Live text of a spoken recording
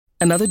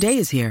Another day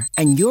is here,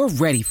 and you're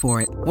ready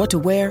for it. What to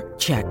wear?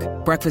 Check.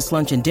 Breakfast,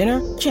 lunch, and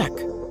dinner? Check.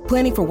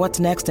 Planning for what's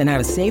next and how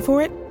to save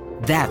for it?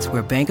 That's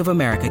where Bank of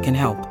America can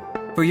help.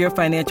 For your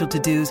financial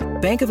to-dos,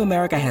 Bank of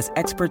America has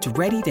experts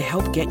ready to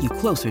help get you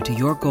closer to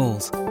your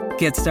goals.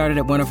 Get started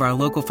at one of our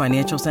local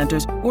financial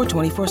centers or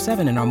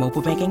 24/7 in our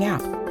mobile banking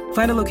app.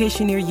 Find a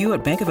location near you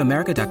at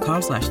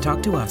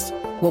bankofamerica.com/talktous.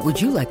 What would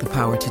you like the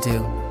power to do?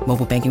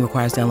 Mobile banking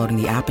requires downloading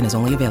the app and is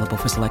only available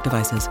for select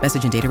devices.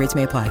 Message and data rates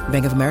may apply.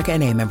 Bank of America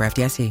N.A., member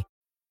FDIC.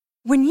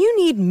 When you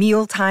need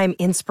mealtime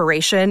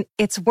inspiration,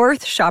 it's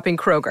worth shopping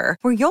Kroger,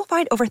 where you'll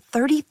find over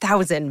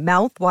 30,000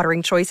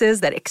 mouth-watering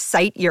choices that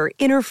excite your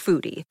inner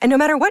foodie. And no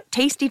matter what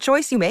tasty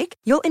choice you make,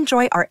 you'll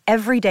enjoy our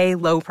everyday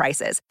low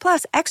prices,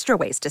 plus extra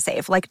ways to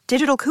save, like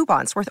digital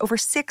coupons worth over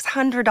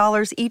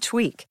 $600 each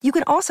week. You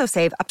can also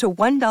save up to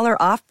 $1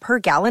 off per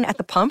gallon at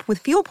the pump with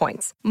fuel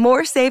points.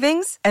 More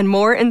savings and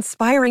more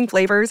inspiring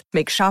flavors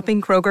make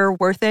shopping Kroger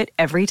worth it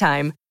every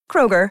time.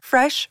 Kroger,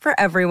 fresh for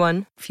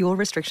everyone. Fuel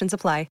restrictions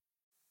apply.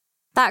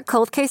 That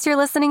cold case you're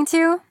listening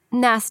to?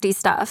 Nasty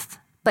stuff.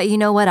 But you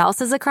know what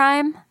else is a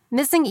crime?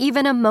 Missing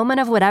even a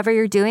moment of whatever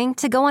you're doing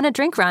to go on a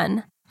drink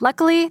run.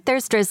 Luckily,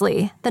 there's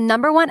Drizzly, the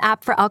 #1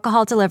 app for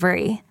alcohol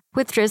delivery.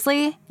 With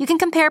Drizzly, you can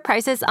compare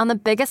prices on the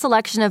biggest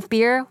selection of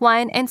beer,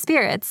 wine, and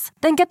spirits,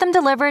 then get them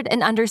delivered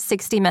in under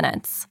 60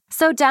 minutes.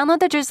 So download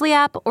the Drizzly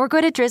app or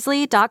go to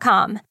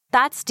drizzly.com.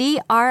 That's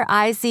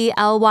DRIZLY.com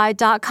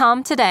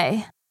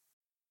today.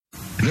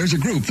 There's a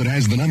group that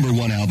has the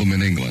 #1 album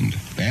in England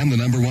and the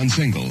 #1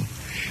 single.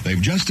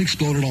 They've just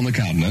exploded on the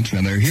continent,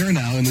 and they're here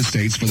now in the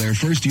States for their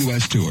first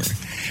U.S. tour.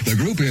 The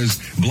group is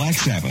Black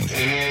Sabbath.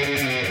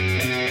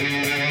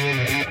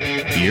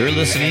 You're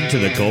listening to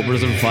the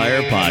Cobras and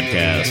Fire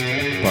podcast,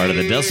 part of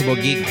the Decibel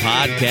Geek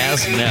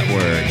Podcast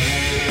Network.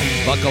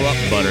 Buckle up,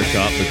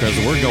 Buttercup, because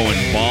we're going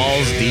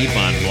balls deep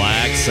on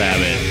Black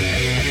Sabbath.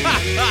 Ha,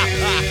 ha,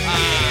 ha,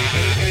 ha.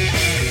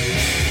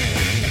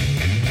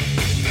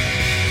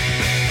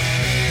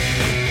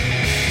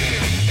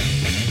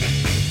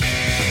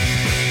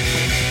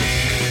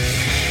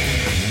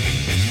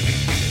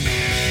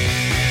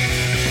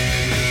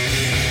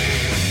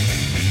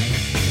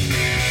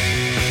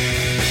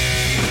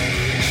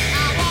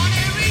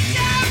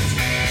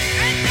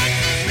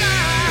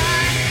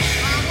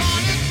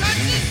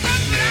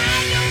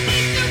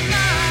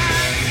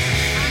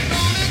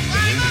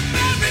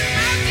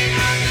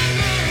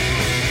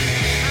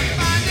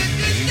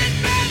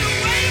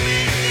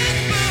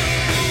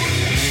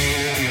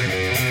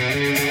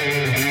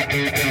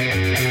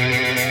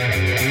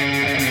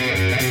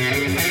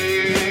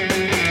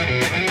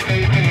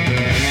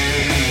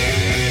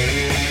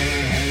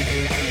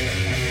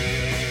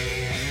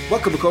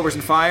 Welcome to Cobras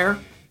and Fire.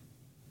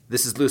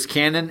 This is Loose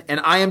Cannon, and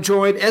I am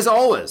joined, as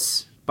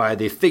always, by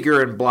the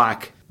figure in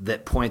black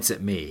that points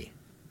at me,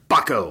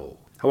 Bucko.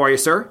 How are you,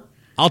 sir?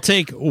 I'll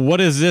take what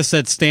is this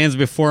that stands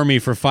before me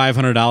for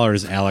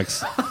 $500,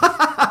 Alex.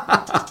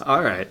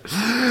 All right.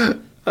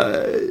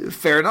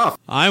 Fair enough.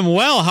 I'm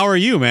well. How are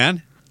you,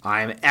 man?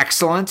 I'm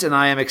excellent, and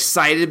I am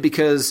excited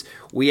because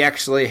we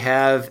actually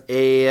have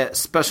a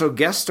special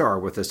guest star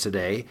with us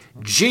today,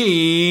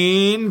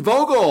 Gene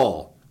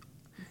Vogel.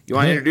 You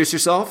want to introduce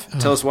yourself?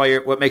 Tell us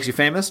what makes you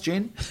famous,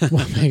 Gene?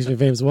 What makes me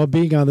famous? Well,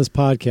 being on this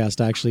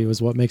podcast actually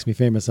was what makes me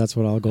famous. That's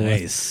what I'll go with.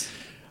 Nice.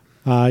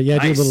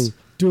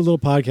 Do a little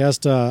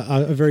podcast,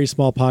 a very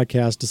small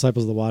podcast,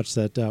 Disciples of the Watch,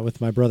 that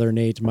with my brother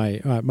Nate,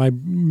 my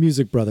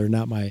music brother,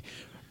 not my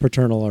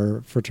paternal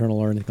or fraternal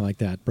or anything like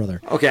that, brother.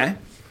 Okay.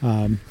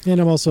 And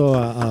I'm also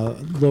a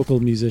local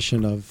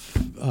musician of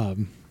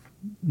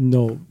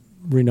no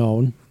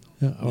renown.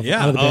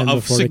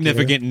 Of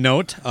significant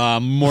note,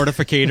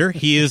 Mortificator.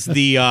 He is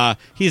the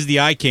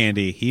eye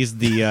candy. He's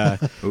the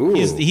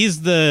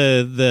he's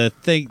the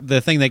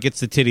thing that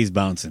gets the titties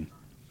bouncing.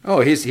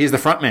 Oh, he's the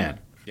front man.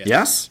 Yeah.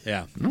 Yes?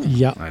 Yeah.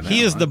 Yeah.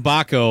 He is the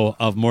Baco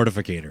of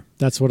Mortificator.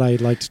 That's what I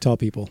like to tell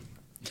people.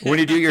 When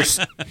you do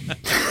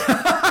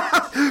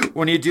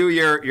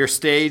your your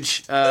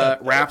stage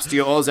raps, do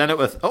you always end it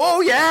with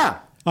 "Oh yeah"?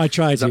 I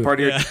tried to. Is that part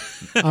of your?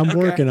 I'm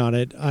working on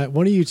it.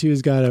 One of you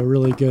two's got a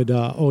really good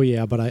 "oh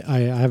yeah," but I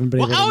haven't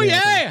been able to. Oh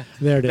yeah!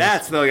 There it is.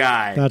 That's the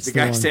guy. That's the the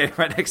guy one. standing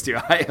right next to you.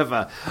 I have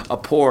a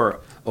poor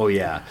 "oh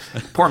yeah,"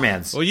 poor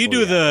man's. Well, you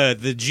do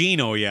the Gene.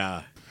 Oh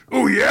yeah.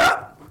 Oh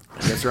yeah.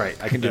 That's right.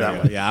 I can do that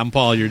one. Yeah, I'm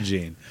Paul. You're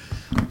Gene.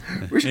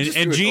 And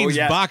Gene's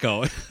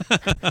Baco.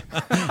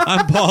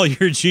 I'm Paul.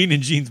 You're Gene,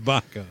 and Gene's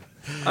Baco.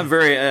 I'm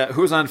very.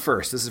 Who's on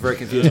first? This is very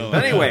confusing.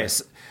 But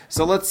anyways,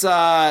 so let's.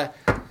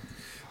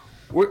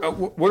 What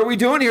are we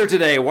doing here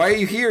today? Why are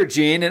you here,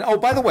 Gene? And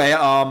by the way,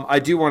 I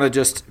do want to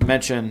just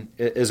mention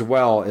as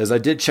well is I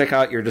did check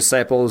out your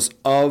Disciples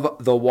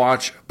of the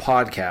Watch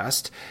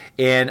podcast,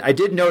 and I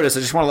did notice.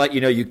 I just want to let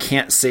you know you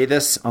can't say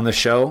this on the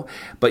show,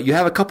 but you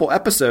have a couple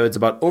episodes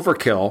about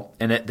Overkill,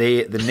 and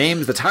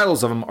the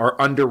titles of them are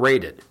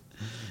underrated.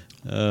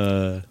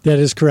 That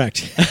is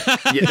correct.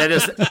 Yeah,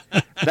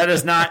 that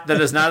is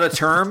not a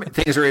term.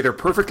 Things are either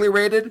perfectly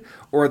rated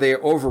or they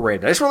are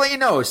overrated. I just want to let you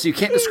know, so you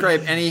can't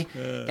describe any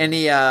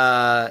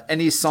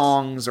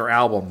songs or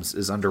albums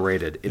as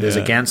underrated. It is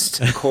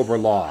against Cobra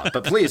law.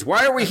 But please,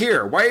 why are we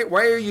here? Why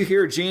are you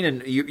here, Gene?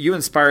 And you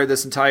inspired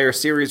this entire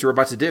series we're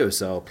about to do.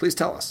 So please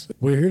tell us.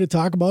 We're here to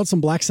talk about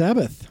some Black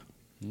Sabbath.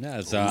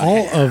 That's,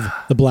 all of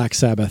the Black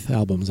Sabbath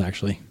albums,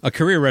 actually. A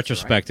career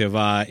retrospective.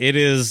 It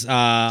is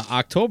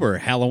October,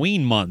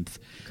 Halloween month.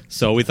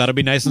 So we thought it'd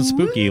be nice and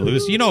spooky.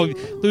 Luce,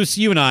 Luce,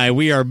 you and I,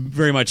 we are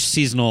very much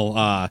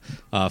seasonal,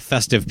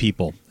 festive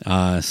people.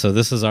 So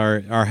this is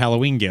our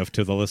Halloween gift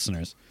to the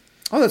listeners.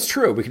 Oh, that's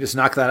true. We can just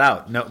knock that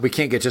out. No, we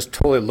can't get just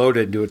totally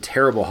loaded into a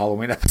terrible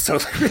Halloween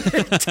episode like we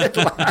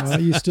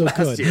did you still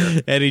could.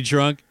 Year. Eddie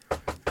Trunk.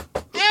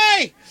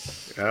 Hey!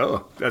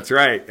 Oh, that's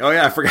right. Oh,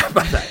 yeah, I forgot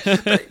about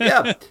that. But,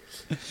 yeah.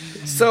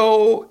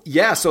 So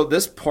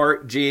this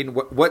part, Gene,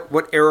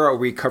 what era are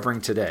we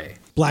covering today?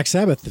 Black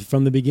Sabbath,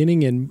 from the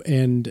beginning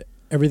and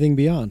everything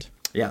beyond.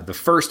 Yeah, the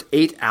first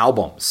 8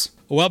 albums.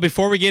 Well,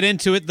 before we get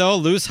into it, though,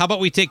 Luce, how about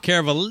we take care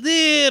of a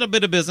little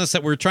bit of business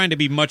that we're trying to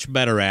be much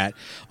better at?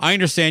 I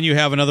understand you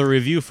have another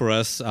review for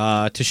us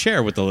to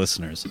share with the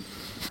listeners.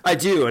 I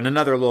do, and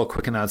another little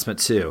quick announcement,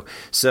 too.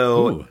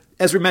 So,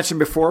 as we mentioned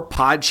before,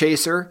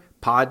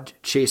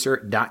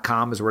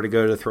 Podchaser.com is where to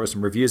go to throw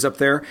some reviews up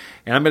there.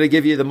 And I'm going to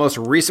give you the most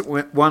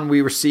recent one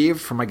we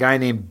received from a guy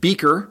named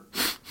Beaker,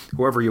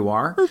 whoever you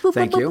are.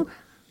 Thank you.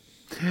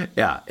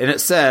 Yeah, and it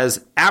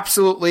says,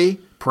 absolutely,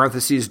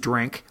 parentheses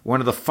drink,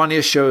 one of the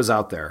funniest shows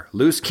out there.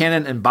 Loose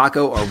Cannon and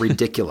Baco are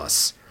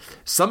ridiculous.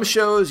 Some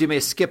shows you may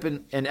skip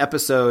an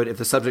episode if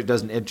the subject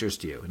doesn't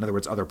interest you. In other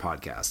words, other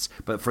podcasts.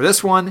 But for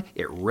this one,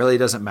 it really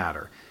doesn't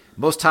matter.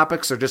 Most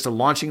topics are just a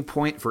launching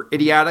point for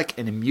idiotic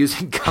and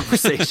amusing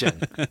conversation.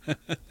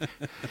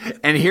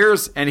 and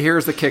here's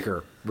the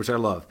kicker, which I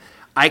love.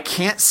 I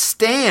can't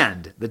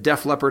stand the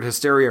Def Leppard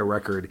Hysteria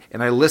record,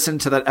 and I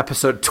listened to that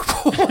episode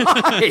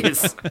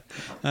twice.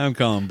 I'm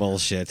calling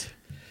bullshit.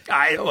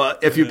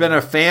 If you've been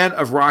a fan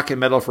of rock and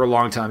metal for a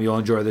long time, you'll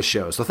enjoy this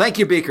show. So thank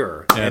you,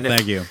 Beaker. Yeah,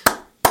 thank you.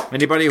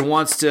 Anybody who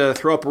wants to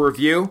throw up a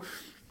review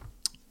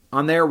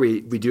on there,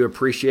 we do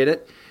appreciate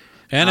it.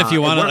 And if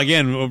you want to,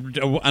 again,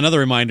 another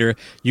reminder,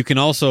 you can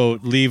also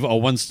leave a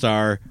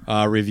 1-star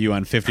review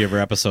on 50 of our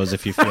episodes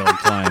if you feel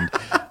inclined.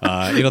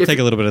 It'll take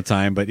a little bit of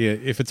time, but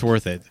if it's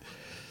worth it.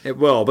 It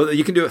will, but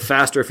you can do it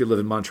faster if you live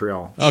in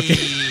Montreal. Okay.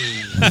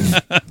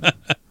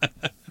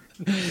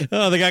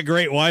 Oh, they got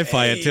great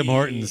Wi-Fi at Tim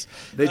Hortons.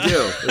 They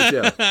do.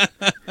 Yeah,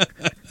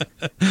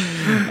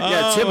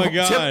 oh, my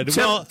God.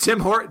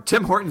 Tim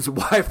Hortons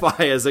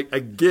Wi-Fi is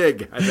a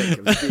gig, I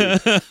think.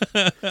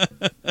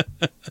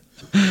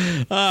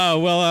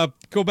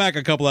 Go back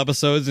a couple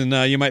episodes, and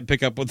you might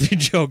pick up what the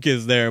joke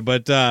is there.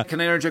 But can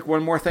I interject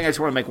one more thing? I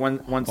just want to make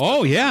one.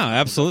 Oh yeah,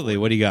 absolutely.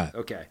 What do you got?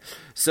 Okay,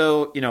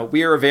 so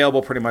we are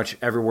available pretty much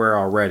everywhere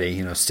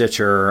already.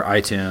 Stitcher,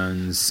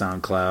 iTunes,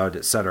 SoundCloud,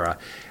 etc.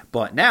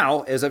 But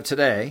now, as of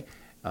today,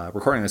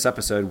 recording this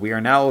episode, we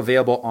are now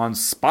available on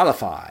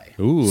Spotify.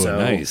 Ooh, so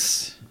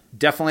nice.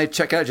 Definitely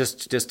check it out.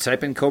 Just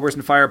type in Cobras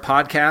and Fire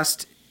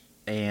podcast.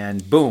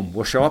 And boom,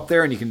 we'll show up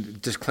there, and you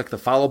can just click the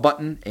follow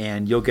button,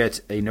 and you'll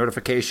get a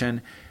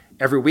notification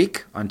every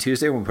week on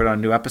Tuesday when we put out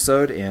a new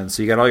episode. And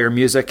so you got all your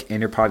music and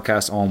your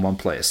podcast all in one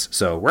place.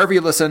 So wherever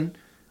you listen,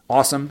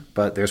 awesome,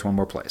 but there's one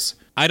more place.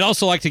 I'd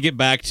also like to get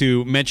back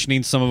to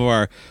mentioning some of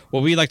our,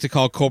 what we like to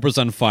call Cobras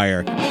on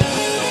Fire.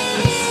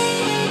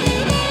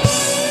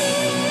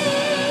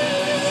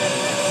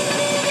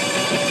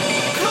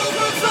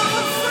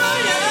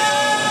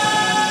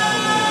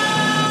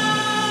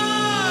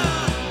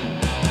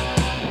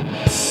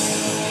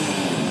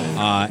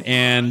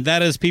 And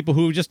that is people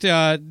who just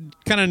kind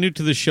of new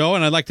to the show,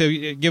 and I'd like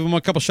to give them a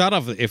couple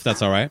shout-outs if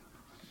that's all right.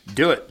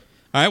 Do it.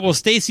 All right, well,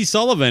 Stacy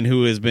Sullivan,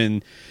 who has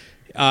been...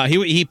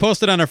 he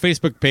posted on our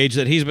Facebook page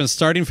that he's been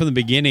starting from the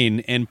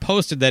beginning and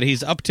posted that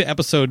he's up to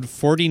episode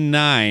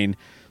 49.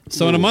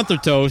 So in a month or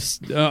two,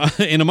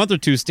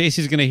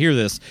 Stacy's going to hear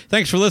this.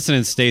 Thanks for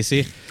listening,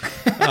 Stacy.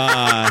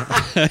 And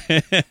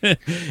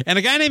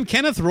a guy named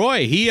Kenneth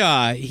Roy.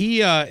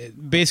 He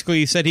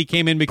basically said he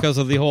came in because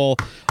of the whole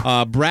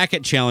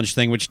bracket challenge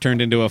thing, which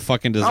turned into a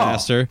fucking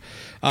disaster.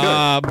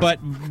 But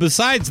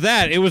besides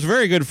that, it was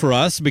very good for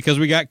us because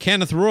we got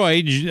Kenneth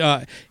Roy.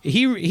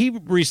 He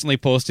recently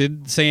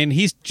posted saying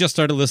he's just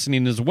started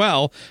listening as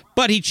well,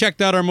 but he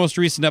checked out our most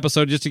recent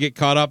episode just to get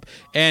caught up,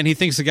 and he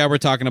thinks the guy we're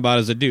talking about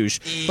is a douche.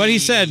 But he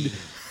said,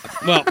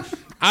 well,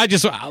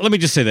 let me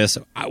just say this.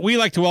 We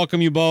like to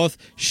welcome you both.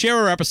 Share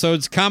our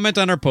episodes, comment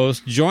on our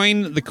posts,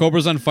 join the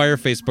Cobras on Fire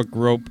Facebook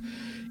group,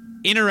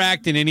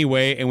 interact in any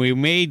way, and we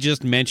may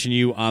just mention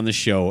you on the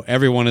show.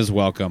 Everyone is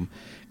welcome.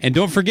 And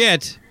don't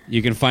forget,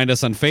 you can find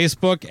us on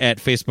Facebook at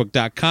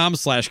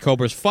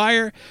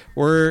facebook.com/CobrasFire,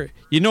 where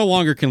you no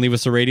longer can leave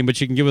us a rating, but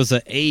you can give us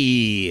an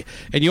A.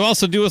 And you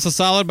also do us a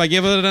solid by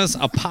giving us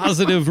a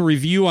positive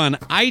review on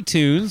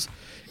iTunes.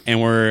 And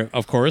we're,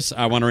 of course,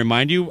 I want to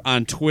remind you,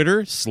 on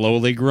Twitter,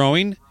 slowly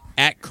growing,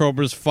 at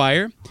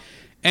CobrasFire.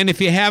 And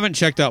if you haven't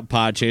checked out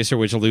Podchaser,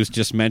 which Luce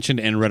just mentioned,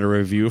 and read a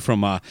review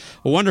from a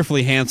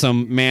wonderfully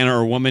handsome man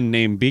or woman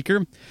named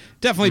Beaker,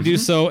 definitely do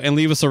so and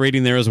leave us a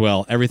rating there as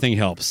well. Everything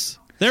helps.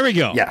 There we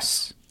go.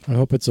 Yes. I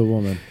hope it's a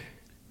woman.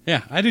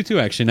 Yeah, I do too,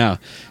 actually, now.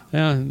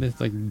 It's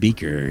like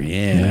Beaker,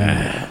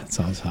 yeah. That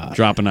sounds hot.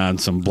 Dropping on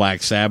some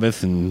Black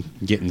Sabbath and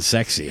getting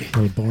sexy.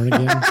 Are we born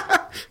again?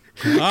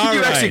 All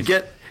right.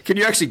 Can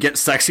you actually get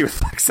sexy with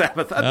Black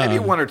Sabbath? Maybe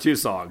one or two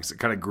songs,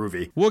 kind of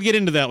groovy. We'll get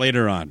into that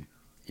later on.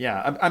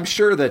 Yeah, I'm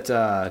sure that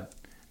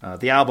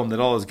the album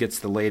that always gets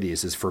the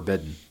ladies is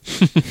Forbidden.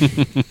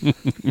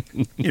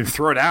 You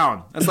throw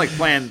down. That's like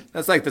playing.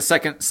 That's like the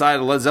second side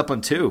of Led Zeppelin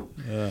 2.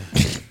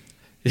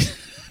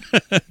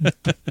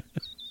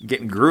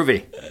 Getting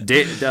groovy.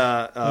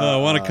 I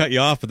want to cut you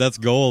off, but that's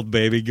gold,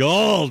 baby.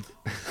 Gold.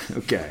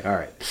 Okay, all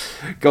right.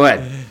 Go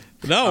ahead.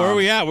 No, where are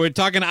we at? We're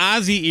talking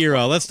Ozzy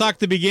era. Let's talk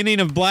the beginning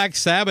of Black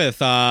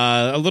Sabbath.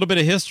 A little bit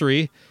of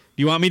history.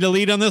 Do you want me to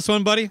lead on this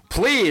one, buddy?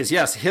 Please,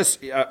 yes.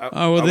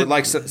 I would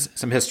like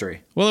some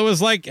history. Well, it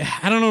was like,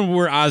 I don't know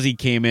where Ozzy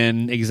came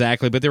in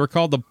exactly, but they were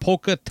called the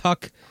Polka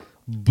Tuck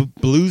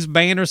Blues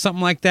Band or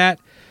something like that.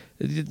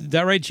 Is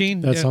that right,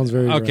 Gene? That sounds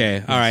very right.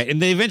 Okay, all right.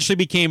 And they eventually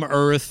became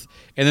Earth,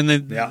 and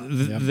then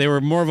they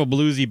were more of a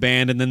bluesy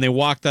band, and then they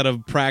walked out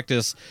of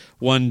practice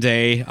one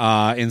day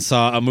and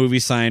saw a movie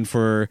sign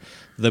for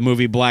the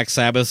movie Black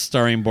Sabbath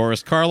starring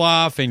Boris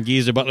Karloff, and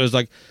Geezer Butler was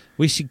like,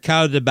 we should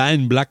call the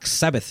band Black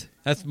Sabbath.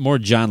 That's more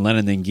John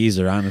Lennon than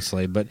Geezer,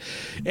 honestly. But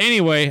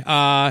anyway,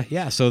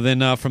 so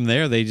then from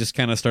there, they just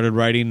kind of started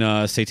writing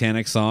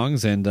satanic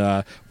songs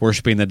and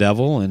worshiping the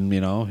devil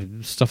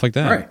and, stuff like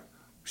that. All right.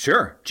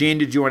 Sure. Gene,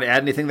 did you want to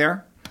add anything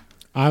there?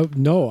 I'm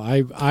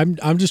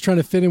just trying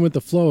to fit in with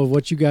the flow of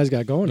what you guys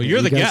got going. Well,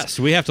 you're the guest.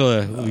 We have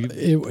to.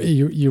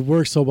 You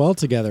work so well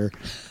together.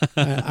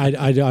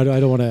 I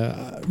don't want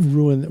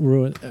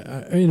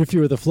to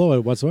interfere with the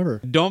flow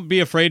whatsoever. Don't be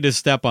afraid to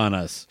step on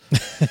us.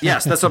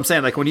 Yes, that's what I'm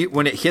saying. Like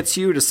when it hits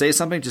you to say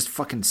something, just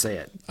fucking say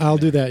it. I'll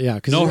do that. Yeah,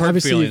 because no hurt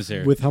feelings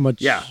here. With how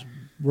much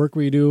work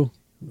we do,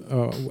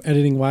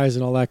 editing wise,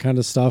 and all that kind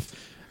of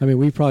stuff. I mean,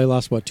 we probably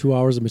lost 2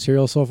 hours of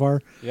material so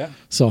far. Yeah.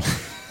 So.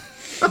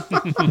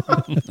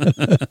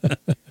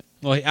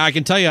 Well, I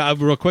can tell you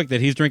real quick that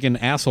he's drinking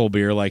asshole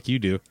beer like you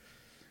do.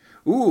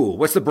 Ooh,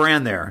 what's the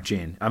brand there,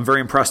 Gene? I'm very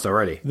impressed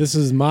already. This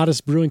is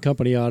Modest Brewing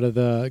Company out of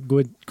the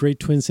Great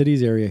Twin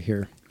Cities area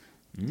here.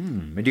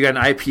 And you got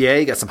an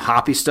IPA, you got some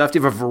hoppy stuff. Do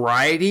you have a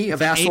variety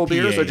of asshole APA,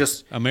 beers or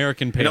just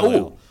American Pale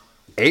Ale?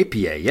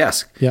 APA,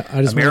 yes. Yeah,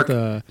 I just want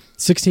the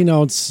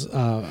 16-ounce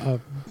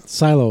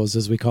silos,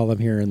 as we call them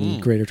here in the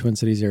Greater Twin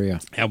Cities area.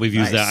 Yeah, we've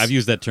used that. I've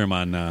used that term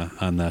on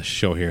the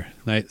show here.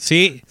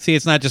 See,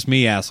 it's not just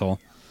me, asshole.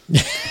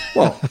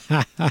 Well,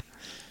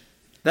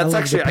 that's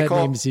actually the pet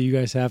names you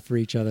guys have for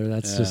each other.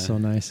 That's just so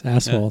nice.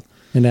 Asshole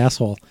and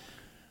asshole.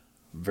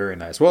 Very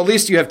nice. Well, at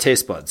least you have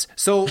taste buds.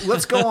 So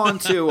let's go on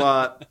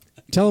to.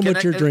 Tell them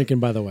what you're drinking,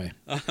 by the way.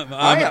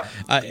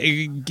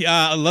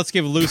 Let's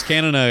give Loose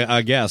Cannon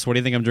a guess. What do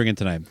you think I'm drinking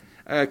tonight?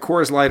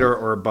 Coors Light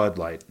or Bud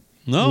Light?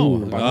 No,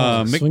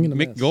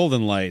 Mick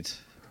Golden Light.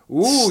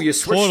 Ooh, you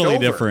switched totally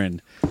over.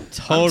 different.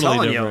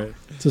 Totally different.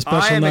 It's a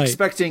special night.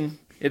 Expecting.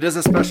 It is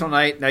a special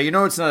night. Now,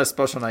 it's not a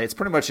special night. It's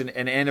pretty much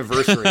an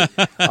anniversary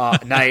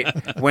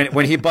night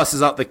when he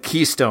busts out the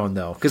Keystone,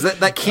 though. Because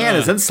that can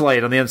is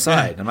insulated on the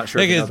inside. I'm not sure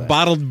if you know that.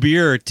 Bottled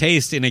beer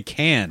taste in a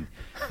can.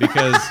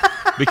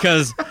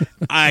 Because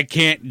I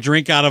can't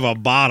drink out of a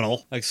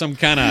bottle like some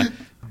kind of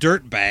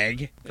dirt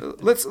bag.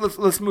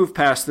 Let's move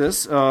past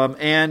this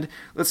and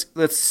let's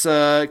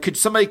could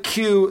somebody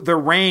cue The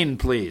Rain,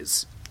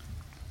 please?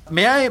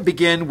 May I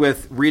begin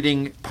with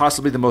reading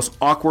possibly the most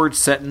awkward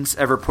sentence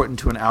ever put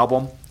into an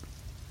album?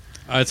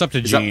 It's up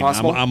to Gene.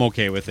 I'm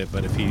okay with it,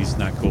 but if he's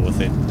not cool with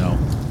it, no.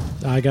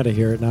 I got to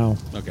hear it now.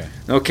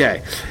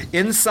 Okay.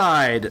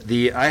 Inside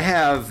I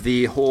have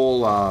the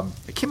whole.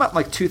 It came out in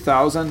like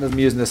 2000. I'm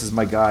using this as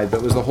my guide, but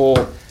it was the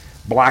whole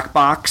black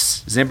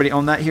box. Does anybody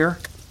own that here?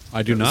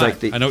 I do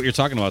not. I know what you're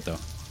talking about, though.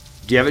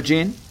 Do you have it,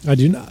 Gene? I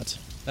do not.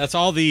 That's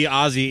all the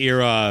Ozzy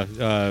era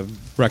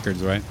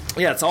records, right?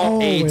 Yeah, it's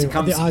all 8. Wait, the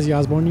Ozzy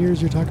Osbourne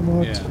years you're talking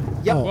about? Yeah.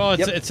 Yep. Well,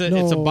 it's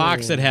a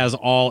box that has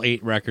all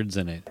 8 records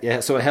in it. Yeah,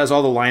 so it has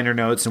all the liner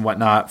notes and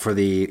whatnot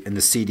in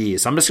the CD.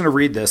 So I'm just going to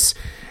read this,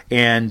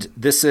 and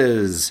this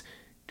is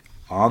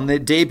on the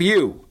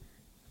debut.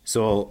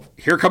 So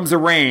here comes The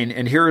Rain,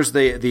 and here's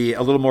the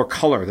a little more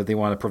color that they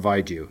want to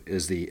provide you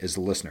as the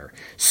listener.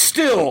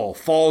 Still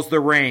falls the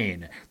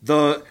rain.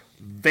 The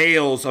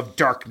veils of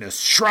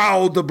darkness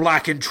shroud the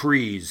blackened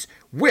trees,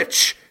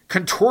 which,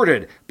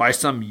 contorted by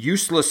some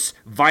useless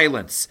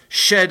violence,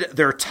 shed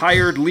their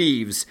tired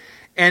leaves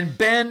and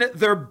bend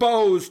their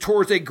bows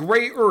towards a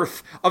gray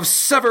earth of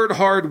severed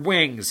hard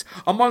wings.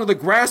 Among the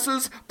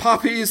grasses,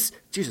 poppies,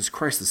 Jesus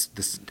Christ,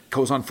 this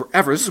goes on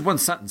forever. This is one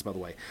sentence, by the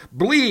way.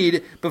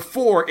 Bleed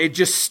before a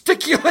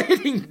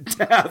gesticulating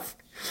death.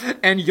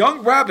 And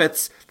young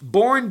rabbits,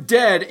 born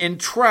dead in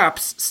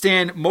traps,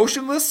 stand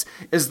motionless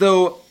as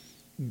though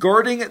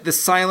guarding the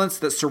silence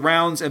that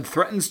surrounds and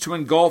threatens to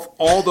engulf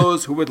all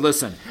those who would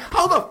listen.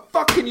 How the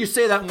fuck can you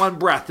say that in one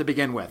breath to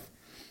begin with?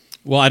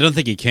 Well, I don't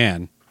think he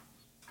can.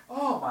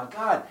 Oh my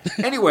God.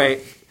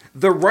 Anyway,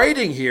 the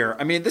writing here.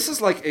 I mean, this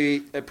is like a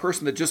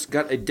person that just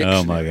got a dictionary.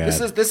 Oh my God.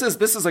 This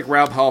is like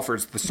Ralph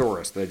Halford's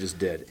Thesaurus that I just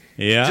did.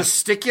 Yeah.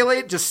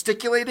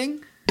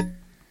 Gesticulating.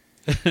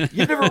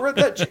 You never read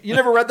that? You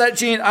never read that,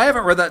 Gene? I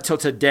haven't read that till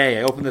today.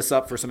 I opened this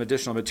up for some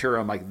additional material.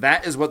 I'm like,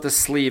 that is what the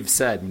sleeve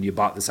said when you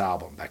bought this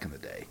album back in the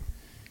day.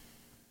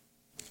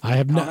 I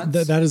have not.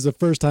 That is the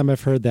first time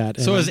I've heard that.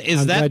 So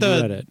is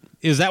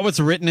that what's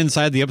written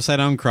inside the upside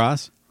down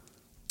cross?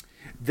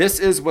 This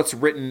is what's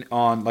written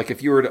on. Like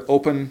if you were to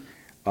open,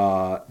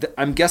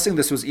 I'm guessing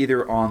this was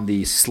either on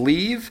the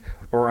sleeve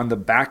or on the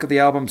back of the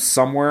album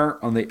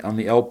somewhere on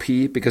the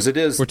LP because it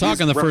is. We're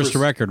talking the first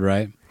record,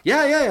 right?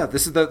 Yeah.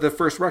 This is the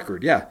first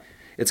record. Yeah,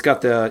 it's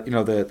got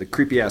the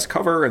creepy ass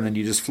cover, and then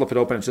you just flip it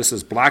open. It just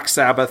says Black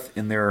Sabbath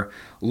in their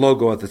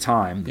logo at the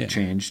time. It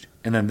changed,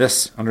 and then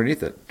this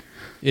underneath it.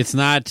 It's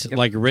not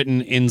like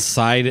written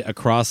inside a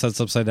cross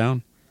that's upside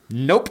down?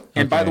 Nope.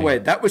 And by the way,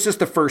 that was just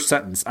the first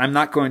sentence. I'm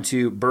not going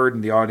to burden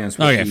the audience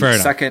with the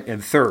second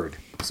and third.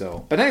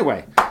 So, but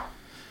anyway.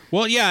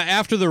 Well, yeah,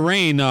 After the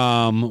Rain,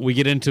 we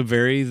get into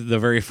the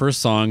very first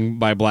song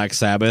by Black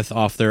Sabbath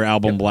off their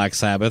album Black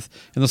Sabbath,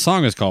 and the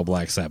song is called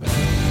Black Sabbath.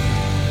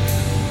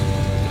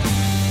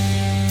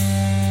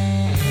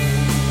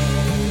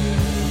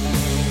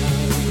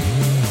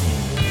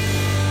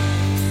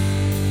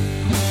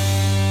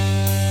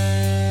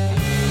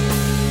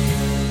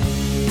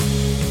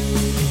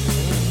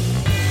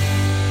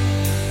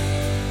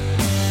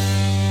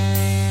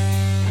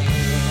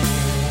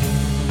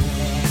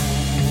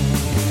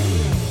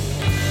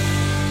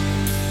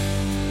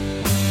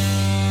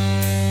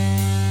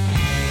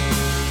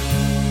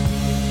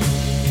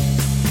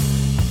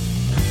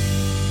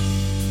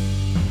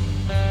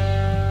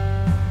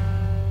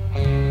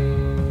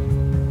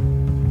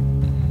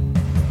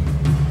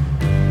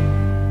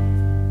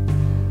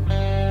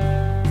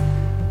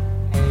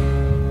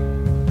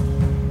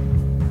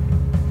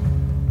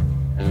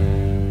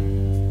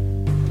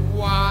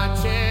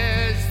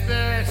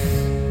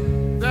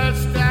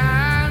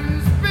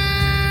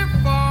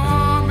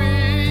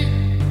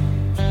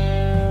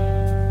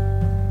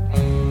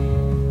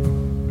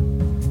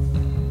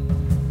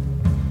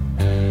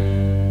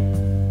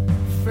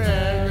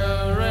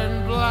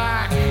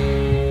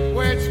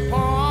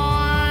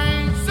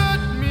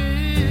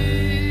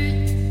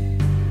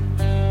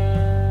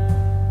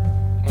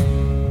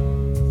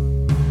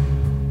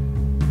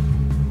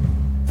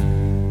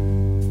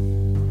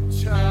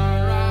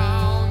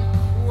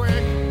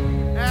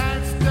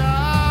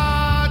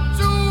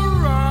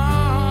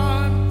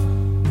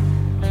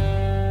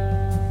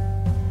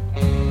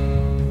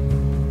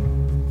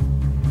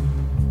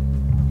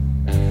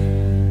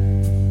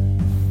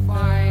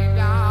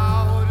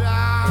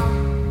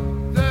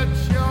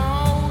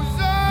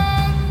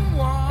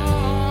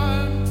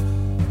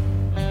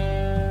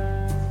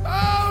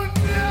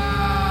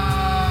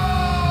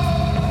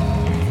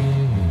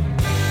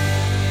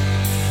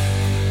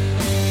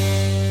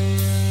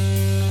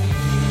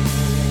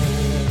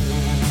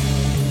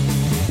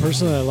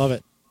 Personally, I love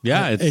it.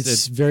 Yeah,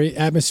 it's very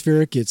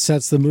atmospheric. It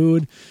sets the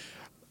mood.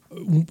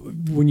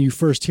 When you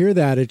first hear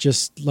that, it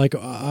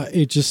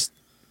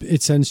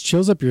sends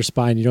chills up your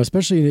spine. You know,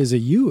 especially as a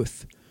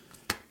youth.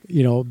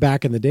 You know,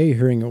 back in the day,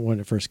 hearing it when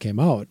it first came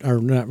out, or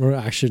not,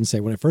 I shouldn't say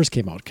when it first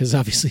came out, because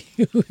obviously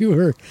we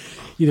were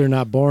either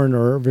not born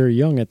or very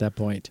young at that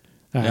point.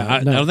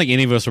 I don't think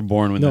any of us were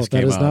born when this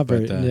came out. No, that is not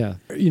very. Yeah,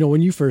 you know,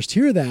 when you first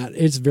hear that,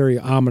 it's very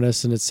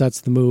ominous and it sets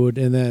the mood,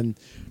 and then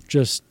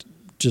just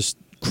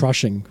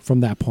crushing from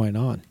that point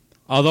on.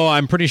 Although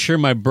I'm pretty sure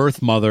my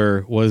birth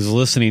mother was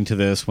listening to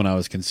this when I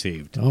was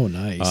conceived. Oh,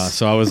 nice.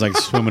 So I was like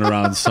swimming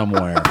around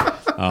somewhere.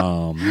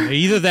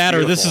 Either that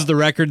or this is the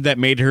record that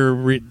made her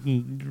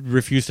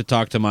refuse to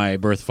talk to my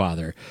birth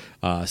father.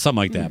 Something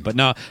like that. But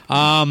no,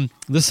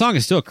 this song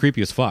is still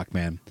creepy as fuck,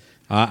 man.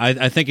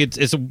 I think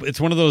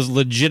it's one of those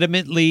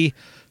legitimately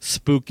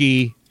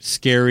spooky,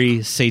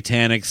 scary,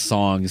 satanic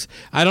songs.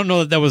 I don't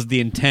know that was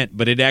the intent,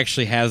 but it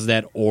actually has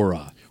that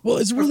aura. Well,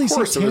 it's really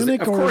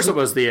satanic. Of course it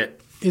was the...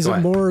 Is it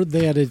more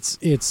that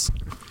it's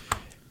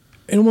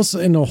almost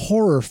in a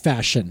horror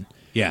fashion?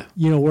 Yeah.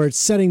 You know, where it's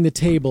setting the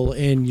table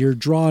and you're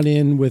drawn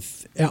in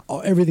with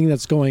everything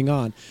that's going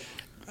on.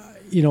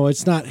 You know,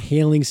 it's not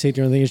hailing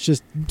Satan or anything. It's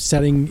just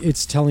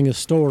it's telling a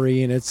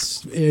story, and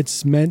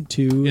it's meant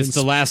to... It's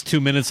the last 2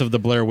 minutes of the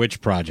Blair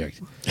Witch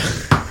Project.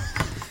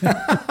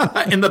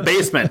 In the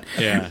basement.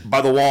 Yeah.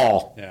 By the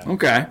wall. Yeah.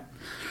 Okay.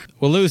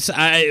 Well, Luce,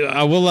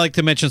 I will like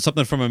to mention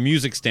something from a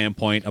music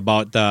standpoint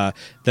about that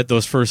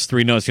those first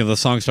three notes. You know, the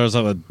song starts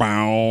out with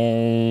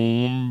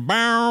boom,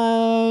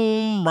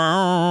 boom,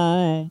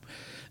 boom.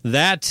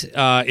 That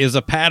is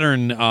a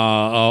pattern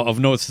of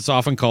notes that's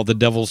often called the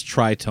Devil's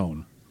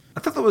Tritone. I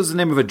thought that was the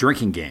name of a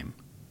drinking game.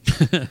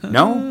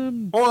 No?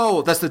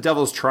 Oh, that's the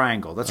Devil's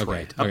Triangle. That's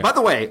right. Okay. By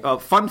the way,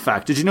 fun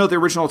fact: did you know the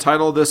original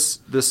title of this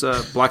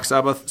Black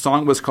Sabbath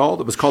song was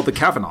called? It was called The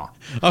Kavanaugh.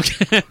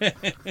 Okay.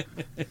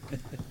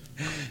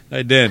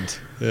 I didn't.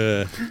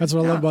 That's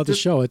what I love about the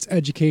show. It's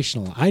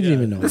educational. I didn't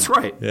even know. That's that.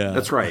 right. Yeah.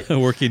 That's right.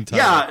 Working time.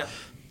 Yeah.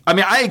 I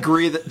mean, I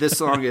agree that this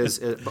song is.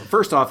 But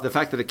first off, the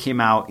fact that it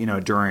came out,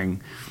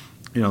 during,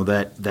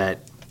 that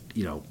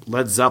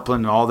Led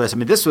Zeppelin and all this. I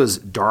mean, this was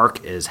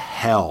dark as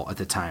hell at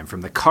the time.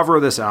 From the cover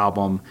of this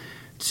album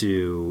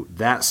to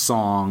that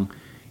song,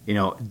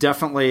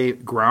 definitely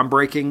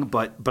groundbreaking.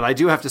 But I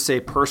do have to say,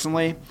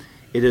 personally,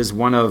 it is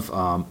one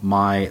of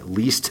my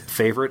least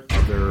favorite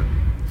of their,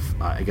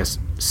 I guess,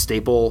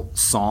 staple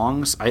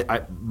songs.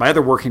 My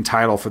other working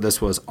title for this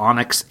was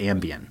Onyx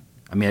Ambien.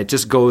 I mean, it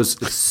just goes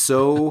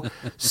so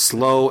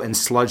slow and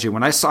sludgy.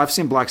 I've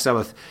seen Black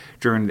Sabbath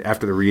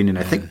after the reunion,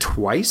 I think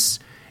twice,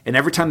 and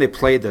every time they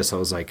played this, I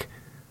was like,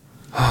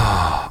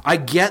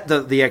 I get the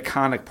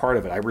iconic part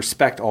of it. I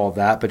respect all of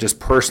that, but just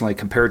personally,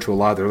 compared to a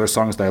lot of the other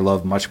songs that I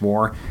love much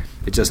more,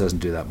 it just doesn't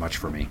do that much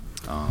for me.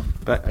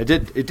 But it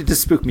did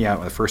just spook me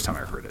out the first time I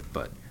heard it.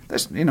 But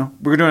that's,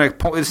 we're doing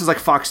this is like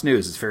Fox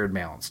News. It's fair and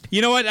balanced.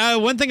 You know what?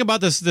 One thing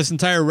about this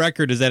entire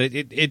record is that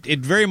it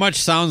very much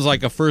sounds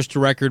like a first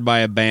record by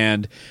a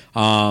band.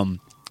 Like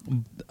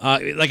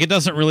it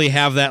doesn't really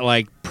have that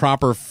like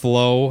proper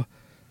flow.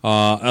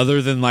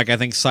 Other than like I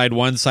think side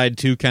 1, side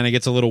 2 kind of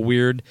gets a little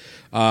weird.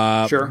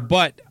 Sure.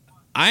 But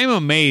I'm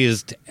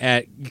amazed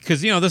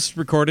because this is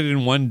recorded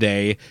in one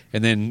day,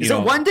 and then is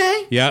it one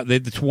day? Yeah,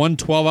 it's one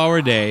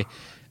 12-hour day.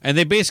 And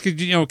they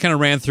basically, kind of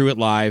ran through it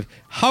live.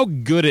 How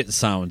good it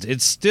sounds.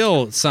 It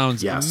still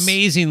sounds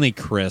amazingly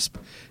crisp,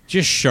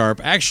 just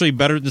sharp, actually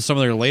better than some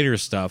of their later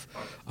stuff.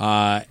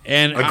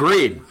 And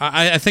agreed.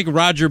 I think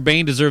Roger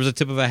Bain deserves a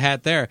tip of a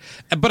hat there.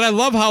 But I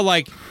love how,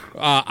 like,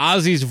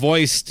 Ozzy's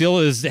voice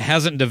still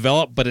hasn't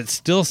developed, but it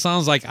still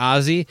sounds like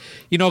Ozzy.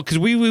 Because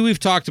we've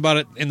talked about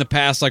it in the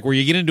past, like where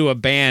you get into a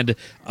band with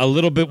a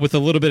little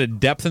bit of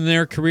depth in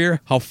their career,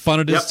 how fun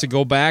it is to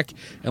go back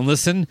and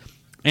listen.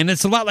 And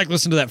it's a lot like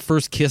listening to that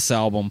first Kiss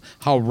album,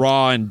 how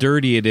raw and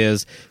dirty it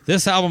is.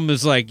 This album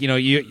is like,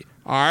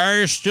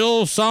 I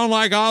still sound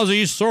like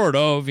Ozzy, sort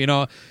of.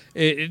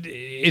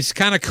 It's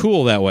kind of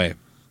cool that way.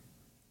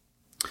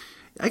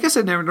 I guess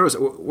I never noticed.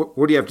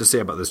 What do you have to say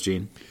about this,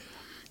 Gene,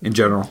 in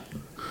general?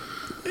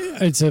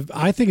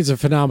 I think it's a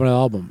phenomenal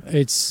album.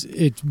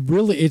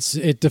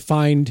 It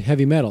defined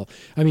heavy metal.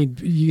 I mean,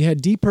 you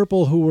had Deep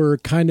Purple who were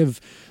kind of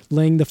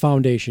laying the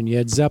foundation. You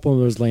had Zeppelin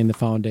who was laying the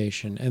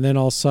foundation. And then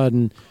all of a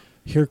sudden,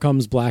 here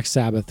comes Black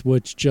Sabbath,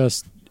 which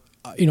just,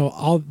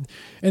 and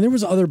there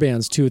was other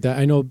bands too that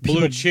I know.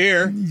 Blue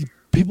Cheer.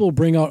 People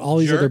bring out all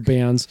these other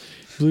bands.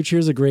 Blue Cheer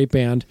is a great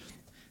band.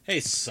 They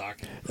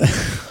suck.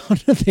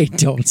 They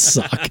don't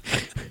suck.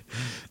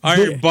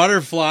 Iron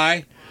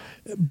Butterfly.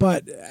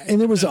 And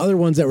there was other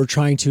ones that were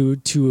trying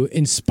to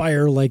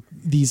inspire like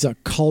these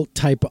occult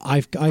type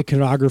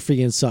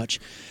iconography and such,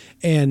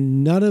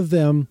 and none of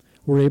them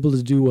were able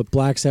to do what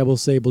Black Sabbath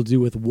was able to do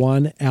with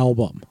one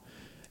album,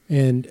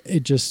 and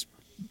it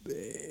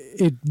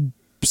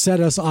set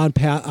us on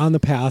the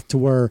path to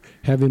where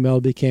heavy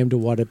metal became to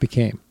what it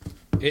became.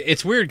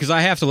 It's weird because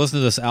I have to listen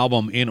to this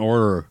album in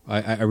order.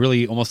 I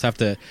really almost have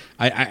to.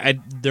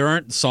 There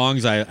aren't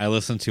songs I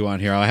listen to on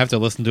here. I have to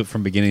listen to it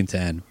from beginning to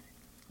end.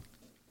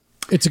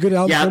 It's a good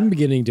album from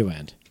beginning to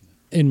end,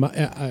 in my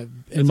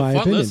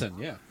opinion. Listen,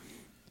 yeah.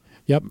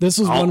 Yep, this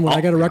was one when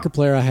I got a record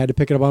player. I had to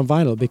pick it up on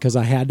vinyl because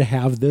I had to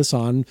have this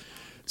on,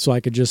 so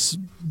I could just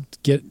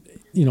get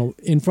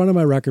in front of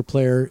my record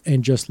player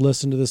and just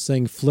listen to this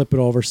thing, flip it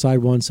over side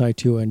 1, side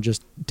 2, and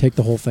just take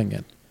the whole thing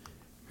in.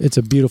 It's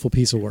a beautiful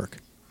piece of work.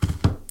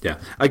 Yeah.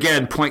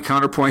 Again, point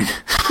counterpoint.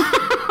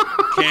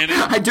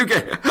 I do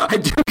get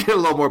a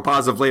little more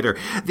positive later.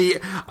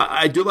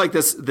 I do like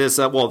this.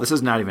 Well, this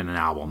is not even an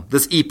album.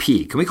 This EP.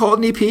 Can we call it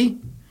an EP?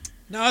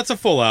 No, it's a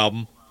full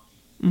album.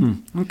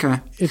 Okay.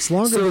 It's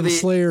longer than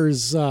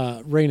Slayer's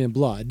Rain and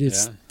Blood.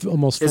 It's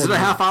almost 40 Is it a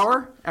half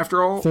hour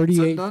after all?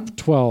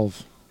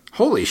 38:12.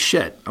 Holy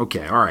shit.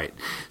 Okay. All right.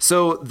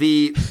 So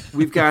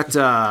we've got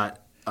the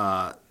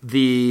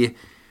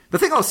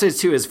thing I'll say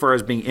too, as far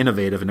as being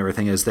innovative and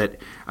everything, is that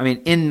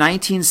in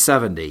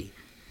 1970,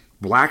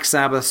 Black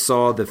Sabbath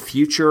saw the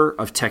future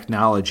of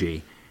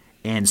technology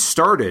and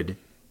started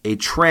a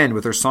trend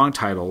with their song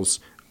titles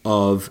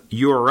of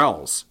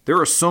URLs. There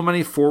are so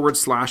many forward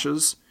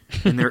slashes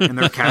in their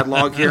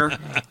catalog here.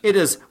 It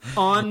is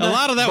unbelievable. A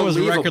lot of that was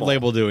the record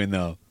label doing,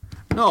 though.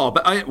 No,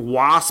 but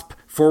WASP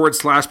 /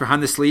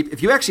 behind the sleep.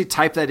 If you actually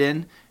type that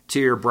in to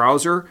your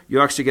browser,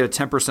 you actually get a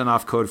 10%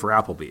 off code for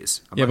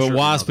Applebee's. But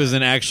WASP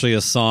isn't actually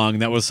a song.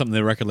 That was something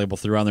the record label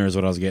threw on there is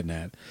what I was getting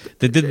at.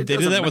 They did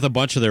that with a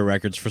bunch of their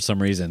records for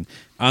some reason.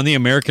 On the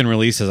American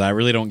releases, I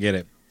really don't get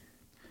it.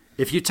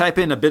 If you type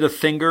in a bit of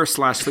finger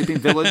 / Sleeping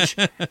Village,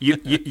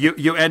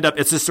 you end up,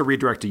 it's just a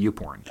redirect to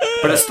YouPorn.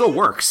 But it still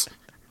works.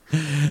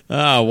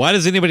 Why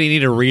does anybody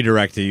need a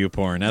redirect to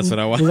YouPorn? That's what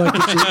I want.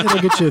 It'll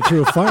get you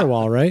through a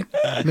firewall, right?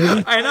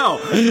 Maybe? I know.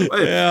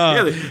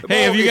 Yeah.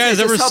 Hey, have you guys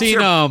ever seen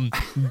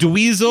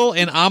Dweezil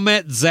and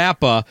Ahmet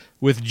Zappa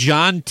with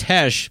John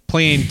Tesh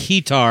playing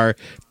guitar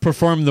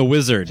perform The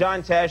Wizard.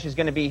 John Tesh is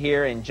going to be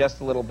here in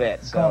just a little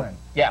bit. So, Conan,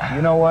 yeah.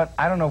 You know what?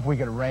 I don't know if we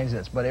could arrange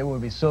this, but it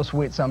would be so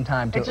sweet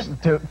sometime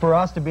for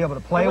us to be able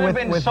to play with John. It would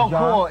have been so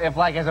cool if,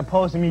 like, as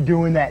opposed to me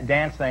doing that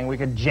dance thing, we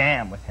could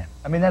jam with him.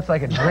 I mean, that's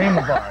like a dream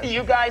of ours.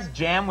 You guys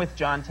jam with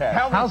John Tesh.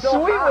 How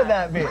sweet would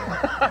that be?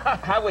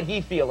 How would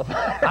he feel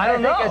about it? I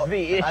don't know. think it's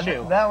the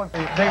issue. That would be...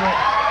 What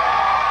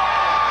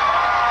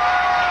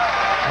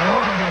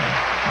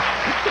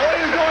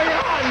is going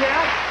on,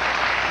 man?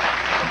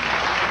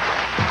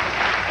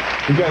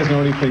 You guys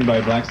know anything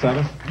by Black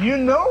Sabbath? You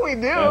know we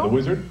do. The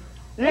Wizard?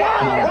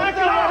 Yeah, let's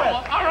do it.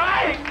 All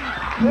right.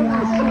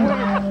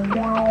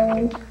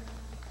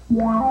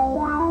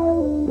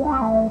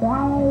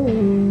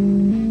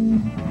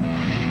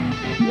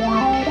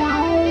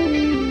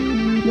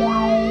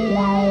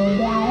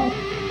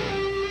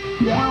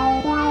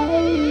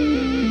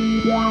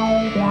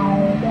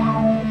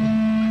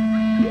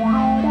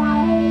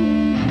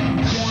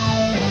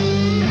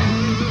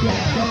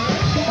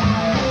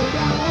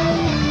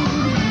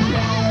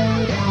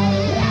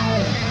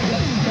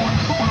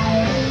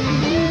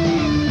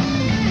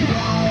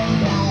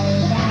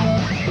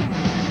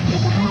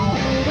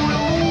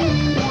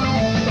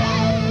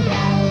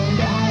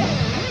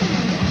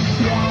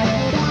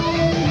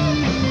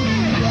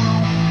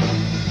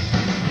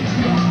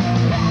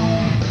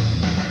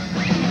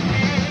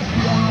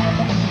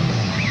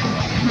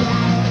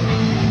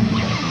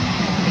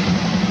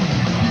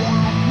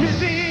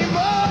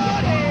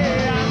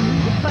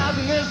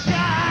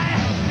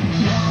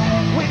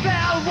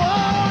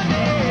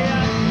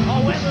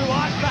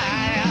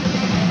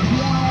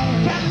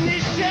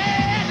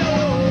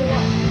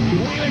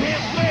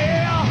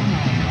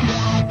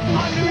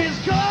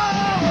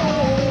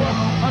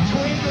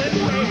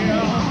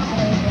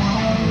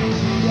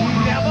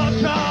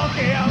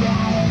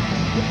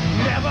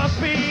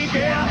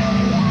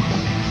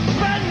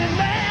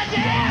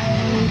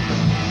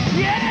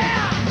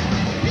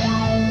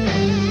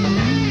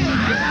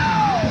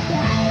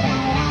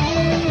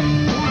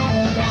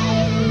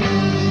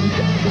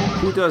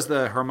 Who does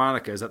the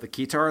harmonica? Is that the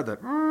guitar?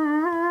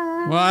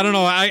 Well, I don't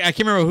know. I can't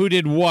remember who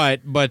did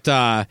what, but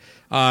John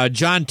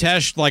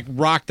Tesh like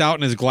rocked out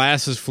and his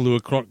glasses flew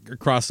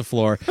across the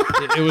floor.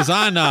 It was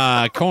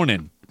on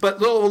Conan.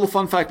 But little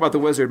fun fact about The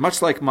Wizard.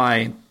 Much like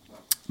my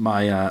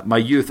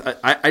youth,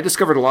 I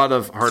discovered a lot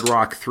of hard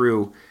rock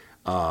through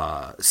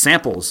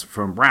samples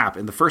from rap.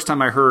 And the first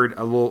time I heard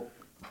a little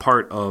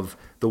part of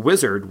The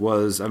Wizard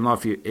was, I don't know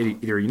if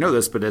either you know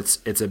this, but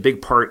it's a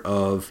big part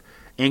of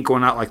Ain't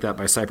Going Out Like That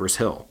by Cypress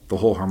Hill, the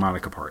whole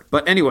harmonica part.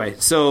 But anyway,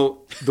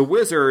 so The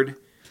Wizard,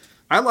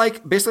 I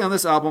like, basically on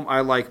this album,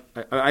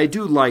 I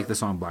do like the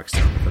song Black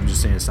Sabbath. I'm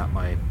just saying it's not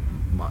my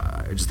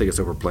I just think it's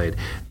overplayed.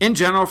 In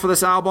general for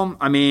this album,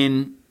 I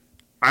mean,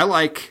 I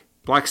like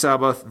Black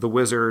Sabbath, The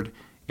Wizard,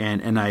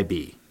 and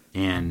NIB.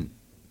 And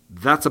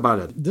that's about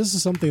it. This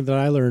is something that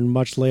I learned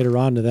much later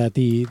on, that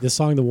the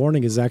song The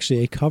Warning is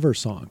actually a cover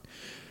song.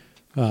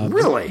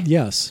 Really?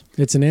 Yes.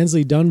 It's an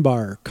Ainsley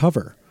Dunbar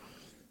cover.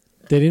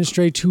 They didn't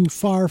stray too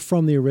far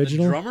from the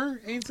original. The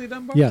drummer, Ainsley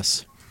Dunbar?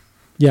 Yes.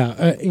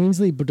 Yeah,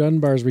 Ainsley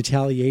Dunbar's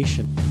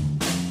Retaliation.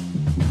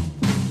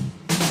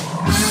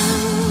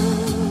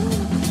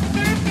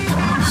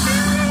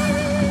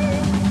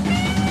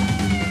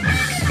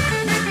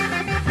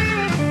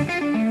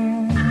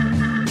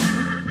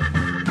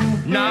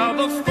 Now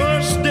the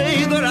first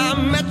day that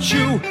I met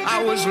you,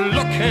 I was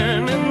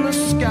looking in the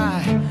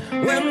sky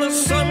when the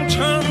sun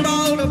turned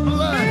all to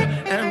blood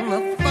and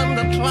the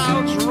thunder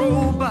clouds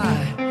rolled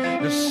by.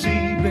 The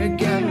sea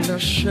began to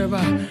shiver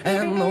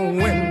and the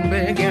wind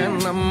began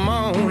to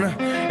moan.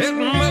 It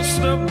must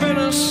have been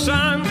a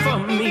sign for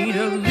me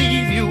to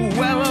leave you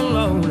well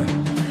alone.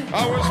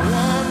 I was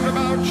warned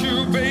about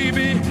you,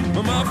 baby,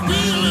 but my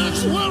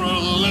feelings were a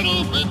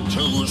little bit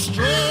too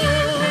strong.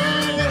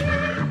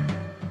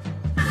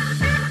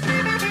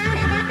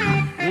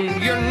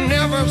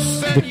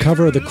 The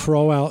cover of the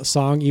Crow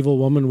song "Evil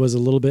Woman" was a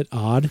little bit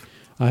odd,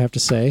 I have to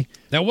say.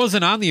 That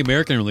wasn't on the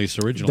American release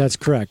originally. That's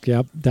correct.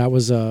 Yep, that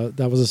was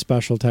a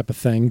special type of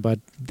thing, but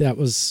that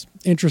was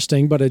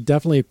interesting. But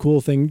definitely a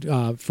cool thing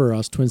for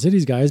us Twin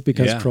Cities guys,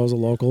 because Crow's a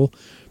local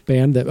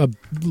band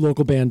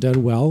did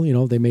well. You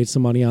know, they made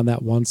some money on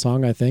that one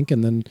song, I think,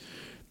 and then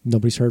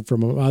nobody's heard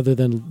from them other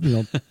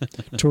than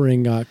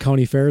touring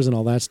county fairs and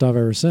all that stuff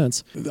ever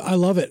since. I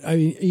love it. I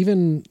mean,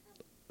 even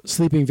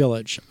Sleeping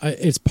Village,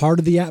 it's part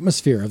of the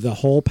atmosphere of the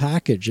whole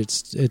package.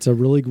 It's a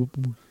really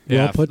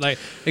well put.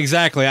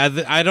 Exactly.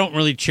 I don't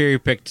really cherry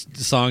pick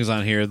songs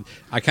on here.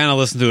 I kind of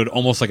listen to it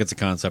almost like it's a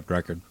concept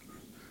record.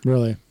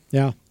 Really?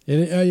 Yeah.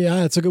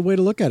 Yeah, it's a good way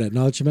to look at it.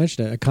 Now that you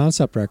mention it, a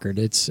concept record.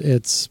 It's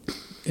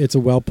a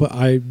well put.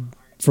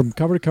 From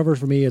cover to cover,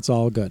 for me, it's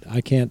all good. I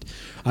couldn't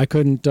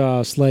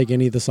slag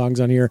any of the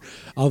songs on here.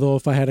 Although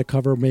if I had a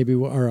cover, maybe,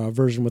 or a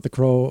version with the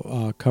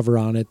Crow cover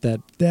on it,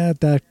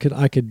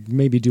 I could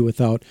maybe do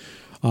without,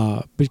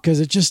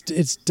 because it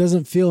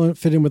doesn't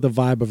fit in with the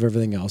vibe of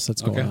everything else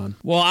that's going on.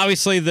 Well,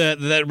 obviously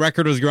that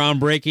record was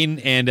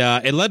groundbreaking, and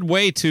it led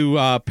way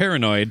to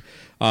Paranoid.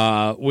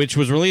 which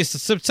was released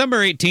September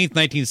 18th,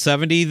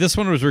 1970. This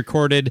one was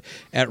recorded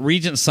at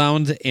Regent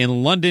Sound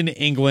in London,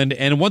 England,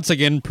 and once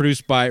again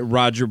produced by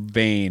Roger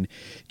Bain.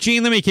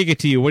 Gene, let me kick it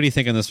to you. What do you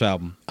think on this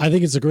album? I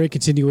think it's a great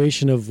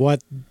continuation of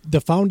what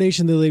the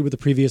foundation they laid with the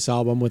previous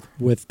album,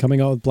 with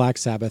coming out with Black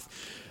Sabbath.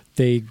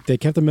 They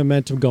kept the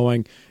momentum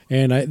going,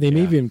 and they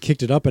maybe even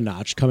kicked it up a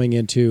notch coming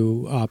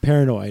into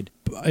Paranoid.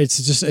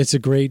 It's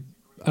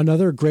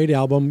another great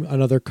album,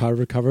 another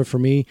cover for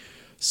me.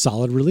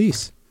 Solid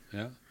release.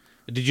 Yeah.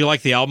 Did you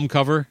like the album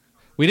cover?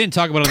 We didn't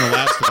talk about it on the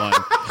last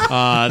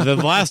one. The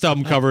last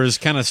album cover is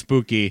kind of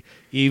spooky,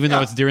 even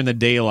though it's during the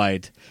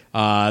daylight.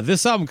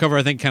 This album cover,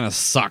 I think, kind of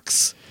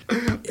sucks.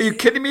 Are you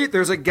kidding me?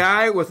 There's a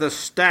guy with a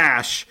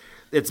stash.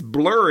 It's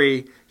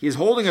blurry. He's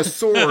holding a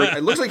sword.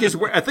 It looks like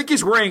I think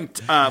he's wearing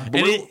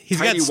blue. He's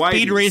got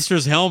Speed whiteys.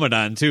 Racer's helmet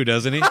on too,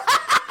 doesn't he?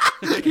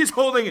 He's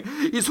holding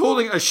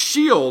a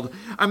shield.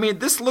 I mean,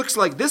 this looks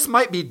like this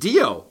might be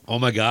Dio. Oh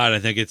my God, I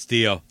think it's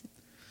Dio.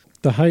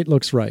 The height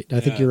looks right. I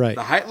think you're right.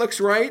 The height looks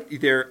right.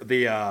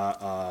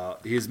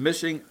 He's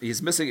missing.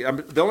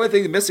 The only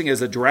thing missing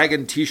is a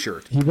Dragon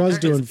T-shirt. He was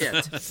doing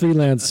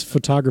freelance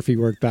photography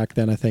work back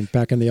then. I think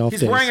back in the off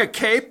days. He's wearing a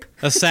cape.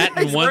 A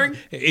satin one.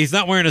 He's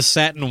not wearing a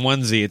satin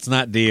onesie. It's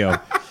not Dio.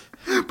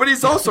 But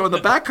he's also in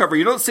the back cover.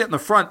 You don't see it in the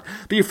front,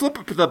 but you flip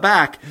it to the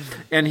back,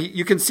 and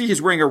you can see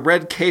he's wearing a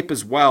red cape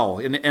as well.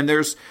 And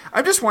there's.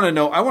 I want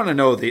to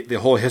know the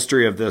whole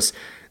history of this.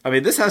 I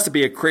mean, this has to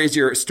be a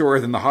crazier story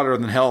than the Hotter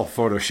Than Hell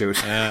photo shoot.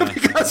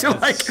 Because you're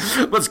like,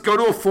 let's go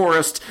to a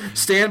forest,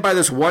 stand by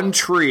this one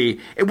tree.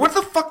 And what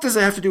the fuck does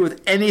it have to do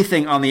with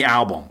anything on the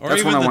album? Or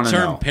That's even what I want the to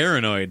term know.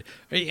 Paranoid.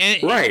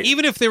 Right.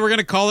 Even if they were going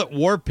to call it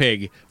War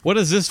Pig, what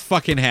does this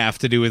fucking have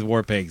to do with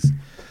War Pigs?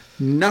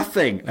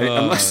 Nothing.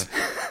 Unless,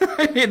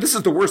 I mean, this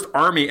is the worst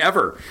army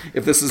ever.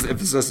 If this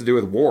has to do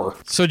with war.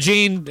 So,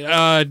 Gene,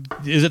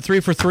 is it 3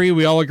 for 3?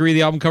 We all agree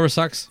the album cover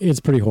sucks? It's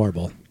pretty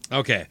horrible.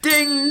 Okay.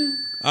 Ding.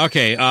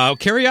 Okay,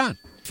 carry on.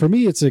 For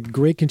me, it's a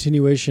great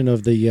continuation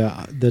of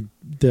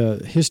the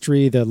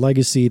history, the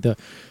legacy, the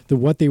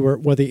what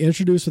they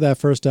introduced with that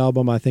first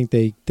album. I think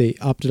they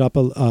upped it up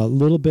a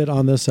little bit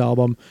on this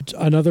album.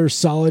 Another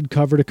solid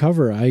cover to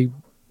cover.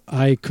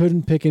 I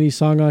couldn't pick any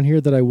song on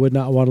here that I would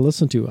not want to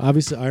listen to.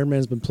 Obviously, Iron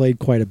Man's been played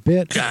quite a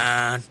bit.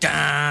 That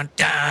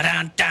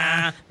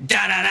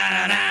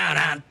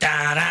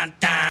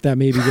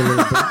maybe get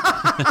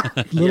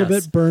a little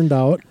bit burned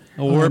out.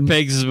 War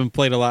Pigs has been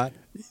played a lot.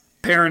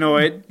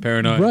 Paranoid.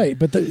 Right,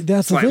 but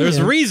that's the thing.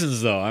 There's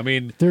reasons, though. I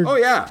mean, they're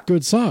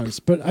good songs.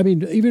 But, I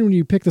mean, even when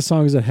you pick the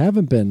songs that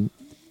haven't been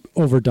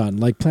overdone,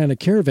 like Planet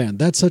Caravan,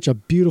 that's such a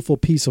beautiful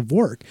piece of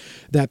work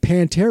that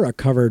Pantera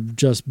covered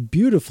just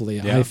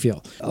beautifully, I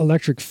feel.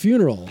 Electric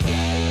Funeral.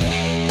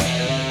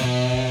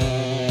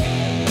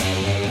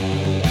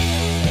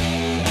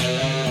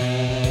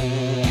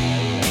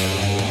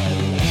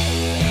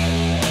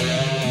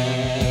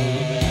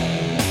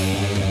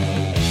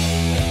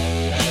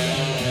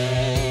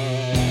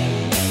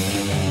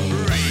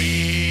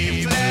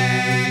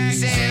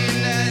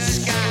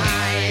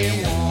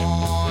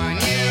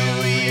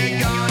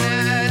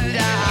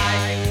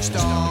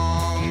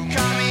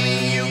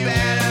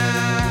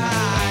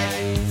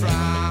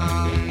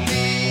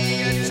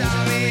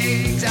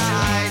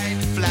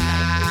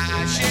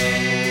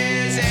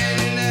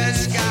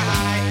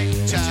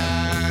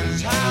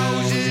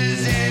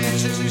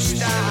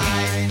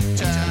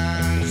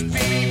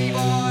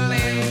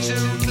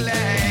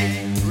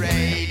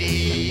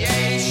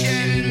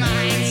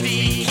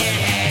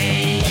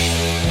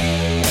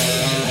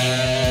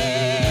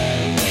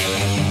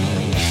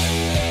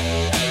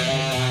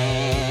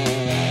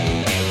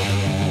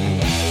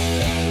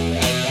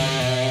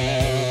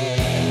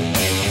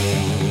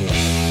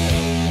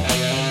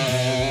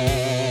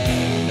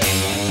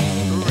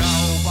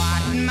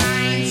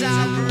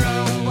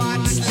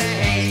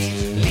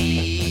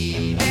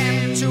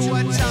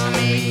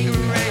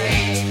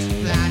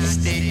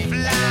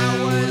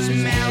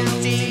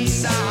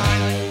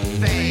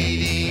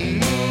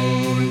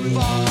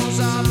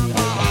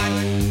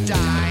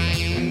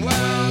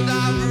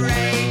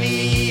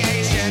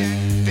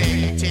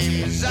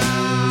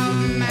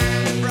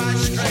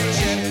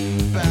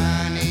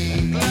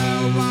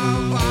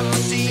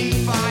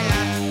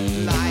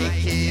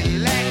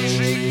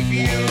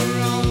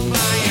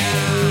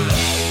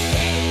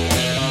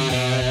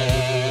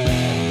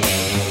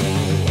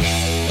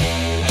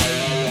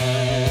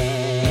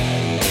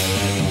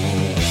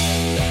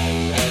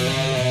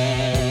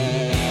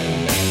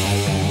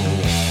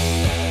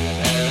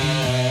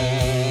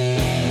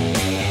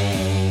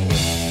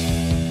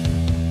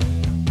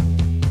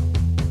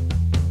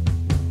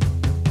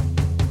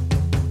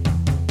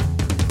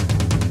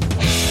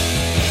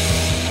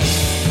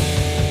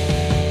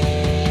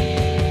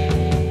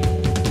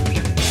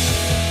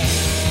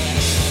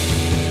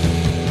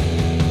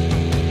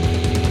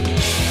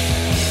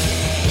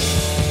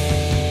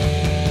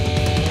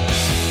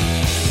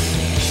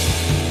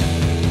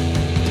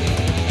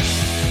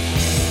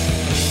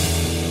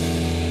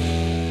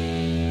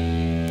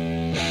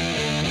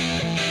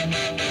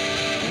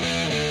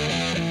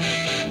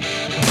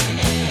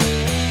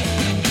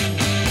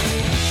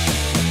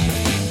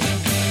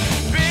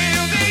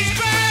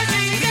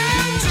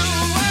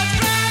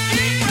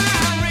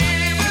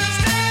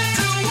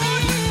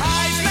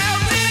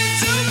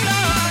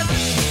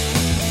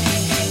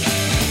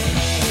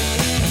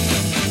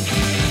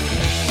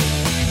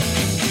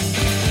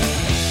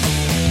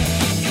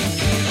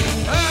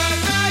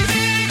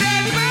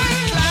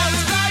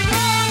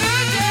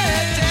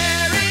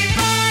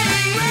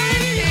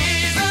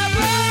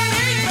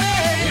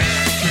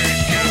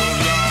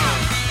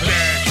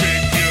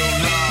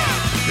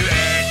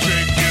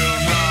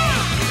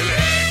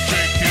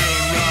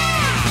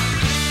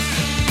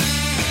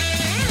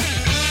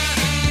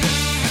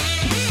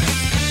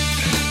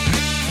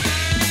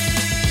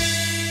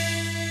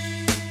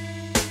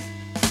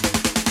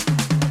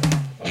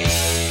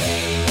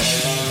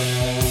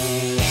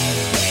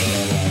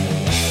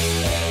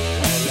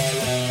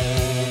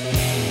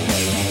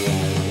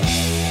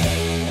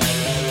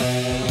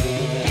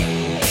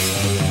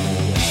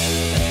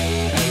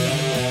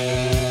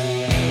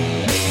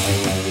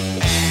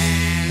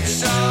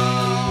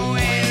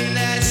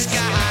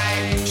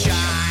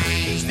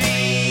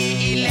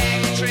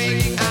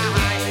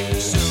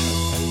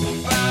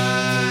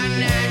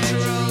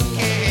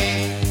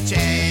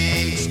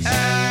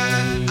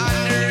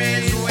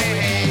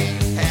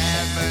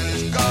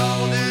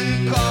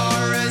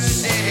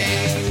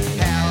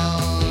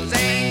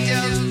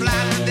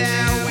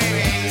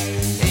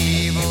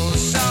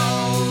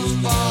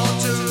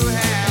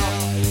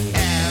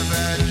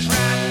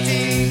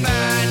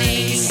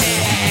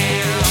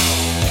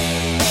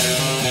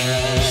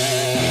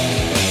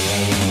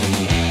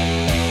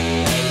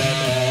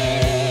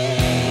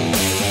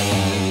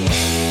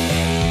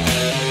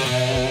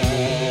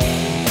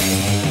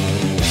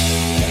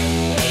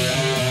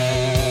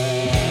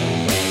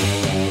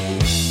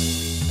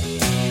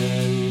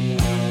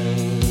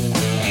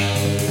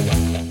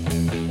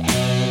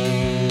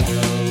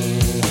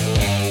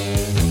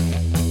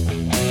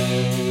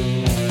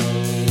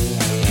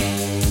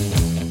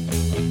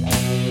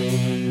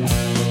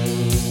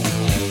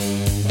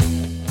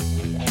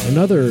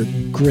 another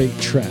great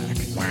track,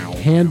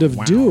 Hand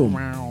of Doom.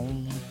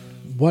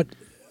 What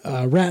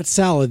Rat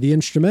Salad, the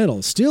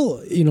instrumental.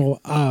 Still,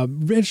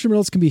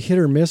 instrumentals can be hit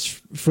or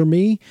miss for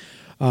me,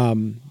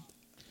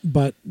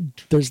 but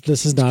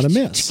this is not a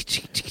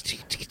miss.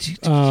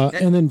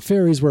 And then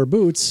Fairies Wear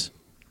Boots,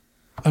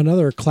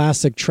 another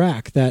classic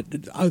track that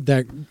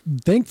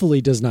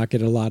thankfully does not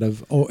get a lot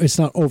of. It's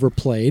not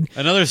overplayed.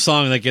 Another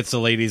song that gets the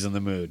ladies in the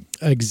mood.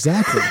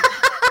 Exactly.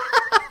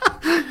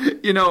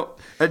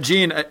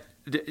 Gene.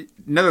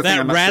 Another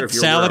thing, that Rat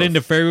Salad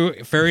into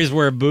Fairies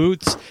Wear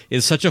Boots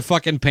is such a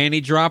fucking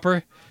panty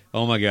dropper.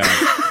 Oh my god,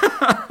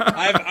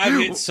 I've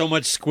hit so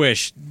much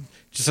squish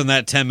just in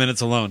that 10 minutes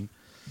alone.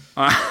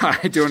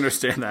 I do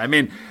understand that. I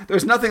mean,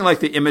 there's nothing like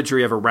the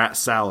imagery of a rat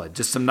salad.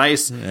 Just some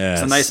nice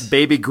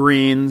baby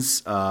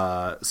greens,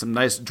 some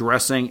nice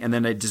dressing, and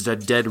then just a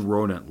dead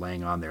rodent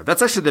laying on there.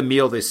 That's actually the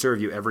meal they serve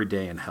you every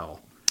day in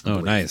hell. Oh,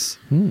 nice.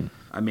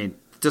 I mean,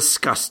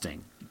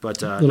 disgusting.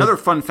 But another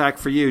fun fact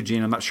for you,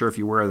 Gene, I'm not sure if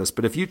you're aware of this,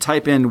 but if you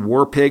type in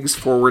Warpigs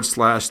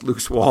 /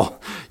 Luke's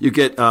Wall, you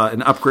get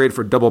an upgrade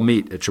for double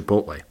meat at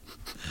Chipotle.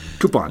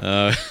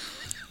 Coupon.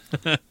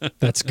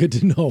 That's good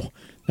to know.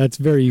 That's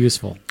very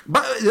useful.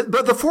 But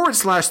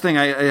the / thing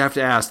I have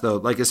to ask, though,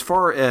 like as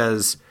far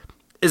as,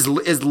 is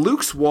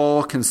Luke's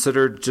Wall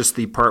considered just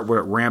the part where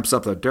it ramps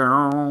up the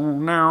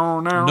down,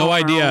 now? No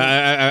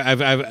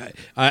idea.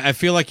 I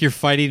feel like you're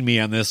fighting me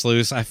on this,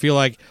 Luce. I feel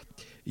like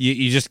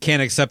you just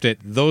can't accept it.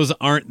 Those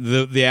aren't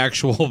the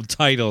actual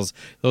titles.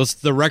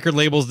 The record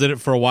labels did it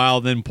for a while,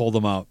 then pulled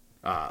them out.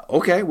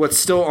 Okay, what's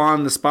still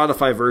on the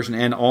Spotify version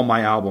and all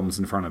my albums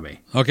in front of me.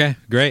 Okay,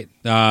 great.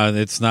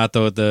 It's not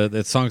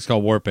the song's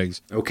called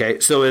Warpigs. Okay,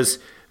 so is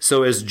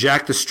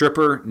Jack the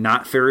Stripper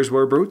not Fairies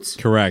Wear Boots?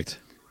 Correct.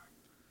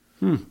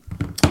 I'll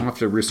have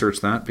to research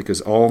that because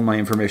all my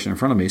information in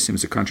front of me seems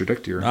to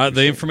contradict your.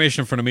 The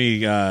information in front of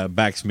me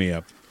backs me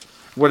up.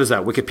 What is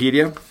that?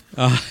 Wikipedia?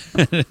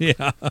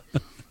 Yeah.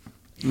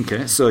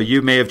 Okay, so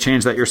you may have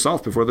changed that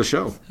yourself before the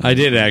show. I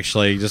did,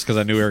 actually, just because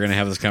I knew we were going to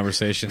have this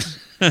conversation.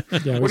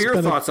 Yeah, what are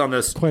your thoughts on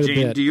this,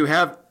 Gene? Do you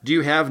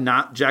have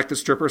not Jack the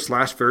Stripper /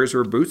 Fairies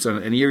Wear Boots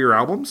on any of your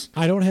albums?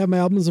 I don't have my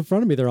albums in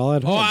front of me. They're all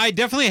at home. Oh, I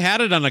definitely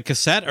had it on a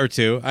cassette or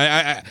two.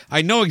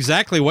 I know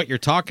exactly what you're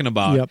talking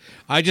about. Yep.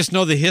 I just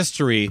know the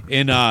history.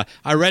 And I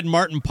read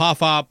Martin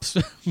Popoff's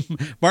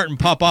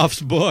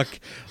book,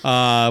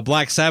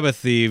 Black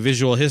Sabbath: The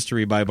Visual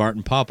History by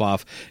Martin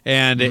Popoff,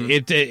 and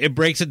it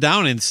breaks it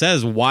down and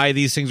says why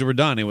these things were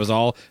done. It was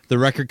all the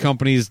record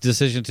company's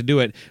decision to do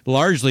it,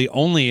 largely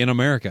only in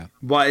America.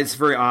 Well, it's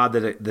very odd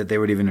that they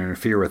would even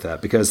interfere with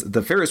that because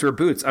the Fairies Wear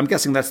Boots, I'm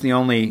guessing that's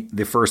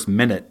the first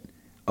minute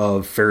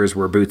of Fairies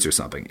Wear Boots or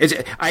something.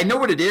 I know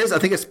what it is. I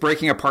think it's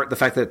breaking apart the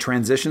fact that it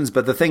transitions.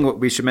 But the thing what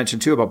we should mention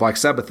too about Black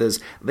Sabbath is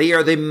they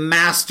are the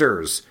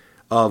masters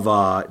of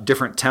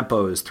different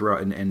tempos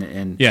throughout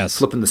and yes,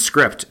 flipping the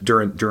script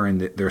during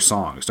their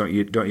songs. Don't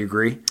you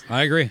agree?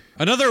 I agree.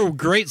 Another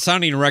great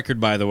sounding record,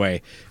 by the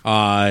way.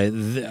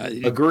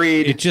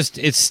 Agreed.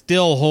 It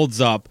still holds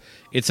up.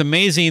 It's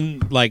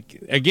amazing.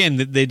 Like, again,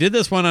 they did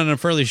this one on a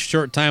fairly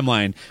short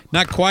timeline.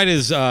 Not quite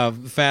as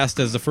fast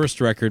as the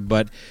first record,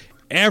 but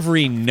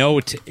every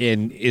note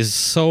is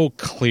so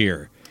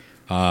clear.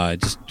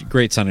 Just a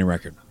great sounding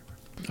record.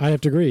 I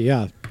have to agree,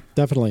 yeah,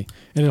 definitely.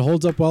 And it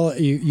holds up well.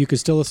 You could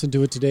still listen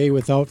to it today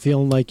without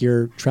feeling like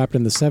you're trapped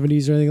in the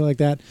 70s or anything like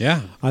that.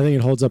 Yeah. I think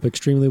it holds up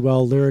extremely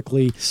well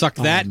lyrically. Suck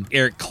that,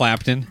 Eric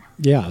Clapton.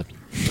 Yeah.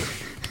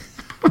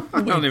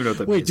 I don't even know what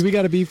that Wait, means. do we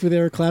got a beef with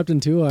Eric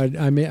Clapton too?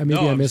 I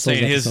missed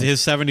saying those episodes.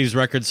 his 70s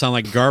records sound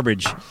like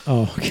garbage.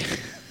 Oh, okay.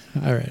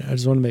 All right. I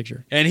just want to make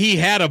sure. And he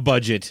had a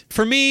budget.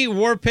 For me,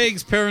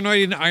 Warpigs,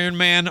 Paranoid, and Iron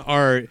Man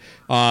are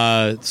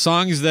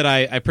songs that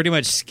I pretty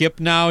much skip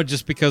now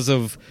just because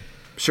of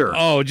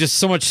just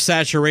so much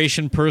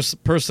saturation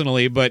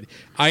personally. But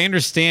I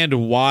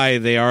understand why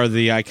they are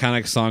the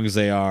iconic songs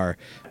they are.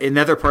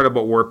 Another part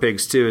about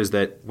Warpigs too is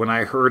that when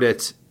I heard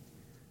it,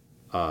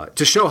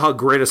 to show how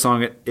great a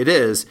song it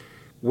is,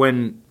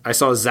 when I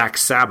saw Zach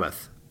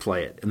Sabbath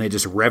play it, and they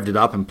just revved it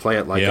up and play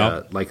it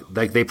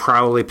like they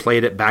probably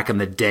played it back in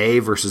the day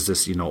versus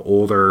this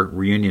older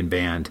reunion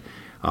band,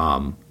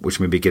 which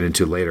maybe get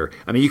into later.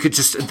 I mean, you could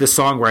just the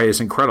songwriting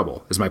is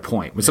incredible. Is my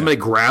point. When somebody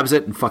grabs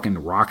it and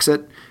fucking rocks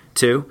it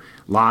too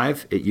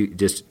live,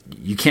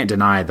 you can't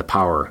deny the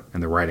power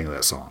and the writing of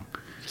that song.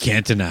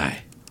 Can't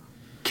deny.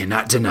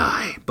 Cannot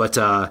deny. But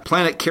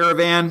Planet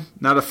Caravan,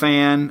 not a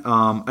fan.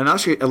 And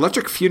actually,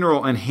 Electric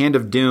Funeral and Hand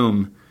of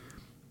Doom,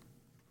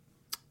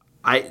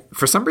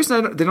 for some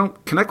reason they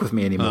don't connect with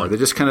me anymore. They're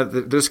just kind of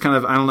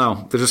I don't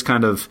know. They're just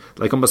kind of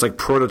like almost like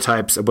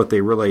prototypes of what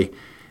they really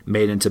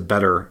made into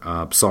better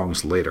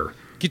songs later.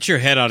 Get your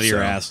head out of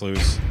your ass,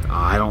 Luce.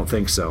 I don't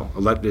think so.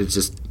 It's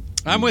just.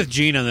 I'm with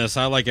Gene on this.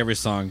 I like every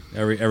song,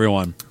 every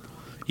one,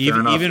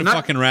 even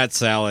fucking Rat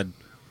Salad.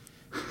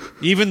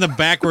 Even the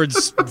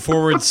backwards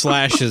forward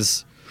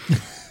slashes.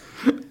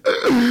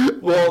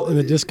 Well, and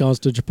the discounts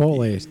to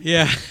Chipotle.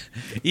 Yeah,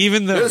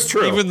 even the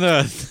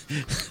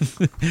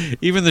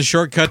even the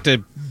shortcut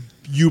to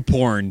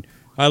YouPorn.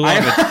 I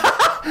love it.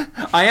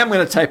 I am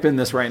going to type in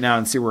this right now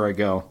and see where I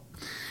go.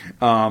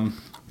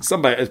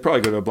 Somebody, it's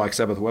probably go to a Black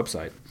Sabbath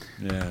website.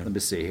 Yeah. Let me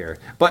see here.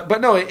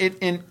 But no,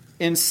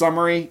 in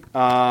summary,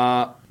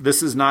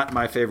 this is not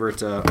my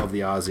favorite of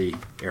the Ozzy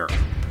era.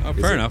 Oh,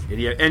 fair enough.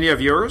 Any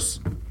of yours?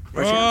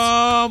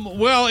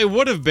 Well, it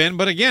would have been,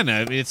 but again,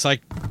 it's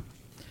like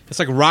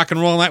Rock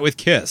and Roll Night with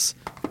Kiss.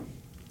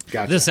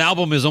 Gotcha. This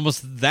album is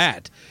almost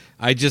that.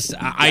 I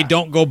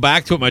don't go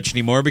back to it much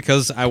anymore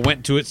because I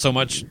went to it so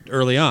much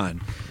early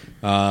on.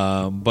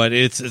 But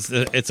it's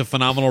a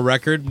phenomenal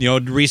record. You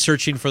know,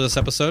 researching for this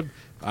episode,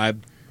 I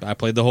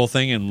played the whole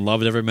thing and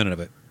loved every minute of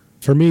it.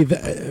 For me,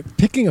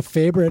 picking a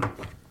favorite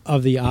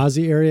of the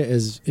Ozzy area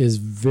is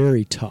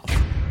very tough.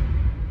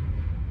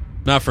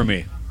 Not for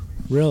me.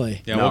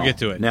 Really? Yeah, we'll get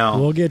to it. No,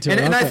 we'll get to it.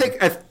 And Okay.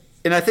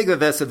 I think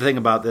that's the thing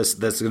about this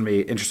that's going to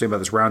be interesting about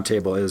this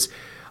roundtable is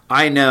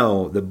I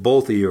know that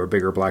both of you are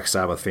bigger Black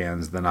Sabbath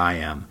fans than I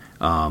am.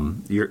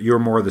 You're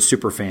more the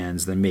super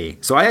fans than me.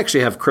 So I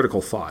actually have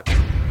critical thought.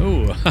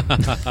 Ooh,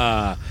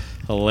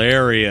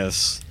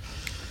 hilarious.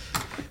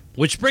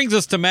 Which brings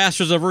us to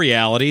Masters of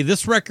Reality.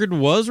 This record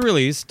was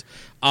released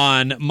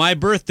on my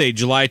birthday,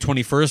 July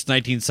 21st,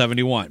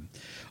 1971.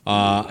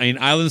 In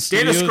Island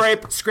Studios.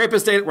 Data scrape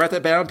his data. Write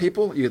that down,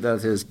 people.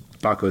 That is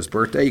Baco's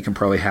birthday. You can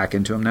probably hack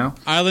into him now.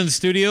 Island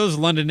Studios,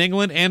 London,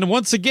 England, and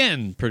once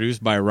again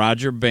produced by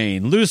Roger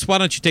Bain. Luce, why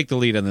don't you take the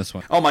lead on this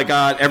one? Oh my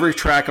God! Every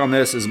track on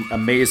this is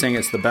amazing.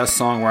 It's the best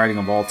songwriting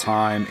of all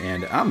time,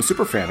 and I'm a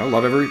super fan. I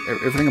love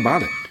everything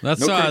about it.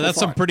 That's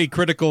some pretty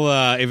critical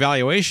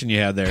evaluation you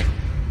had there.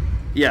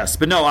 Yes,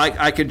 but no,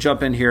 I can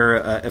jump in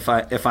here if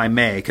I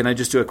may. Can I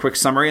just do a quick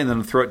summary and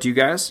then throw it to you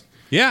guys?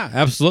 Yeah,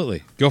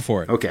 absolutely. Go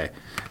for it. Okay.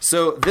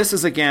 So this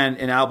is, again,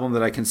 an album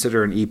that I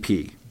consider an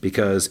EP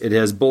because it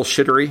has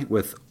bullshittery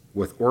with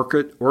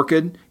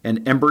Orchid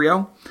and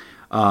Embryo.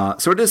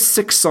 So it is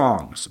 6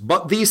 songs.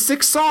 But these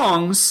 6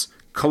 songs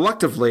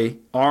collectively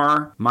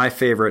are my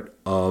favorite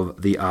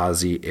of the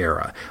Ozzy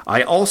era.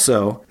 I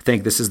also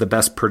think this is the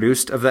best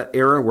produced of that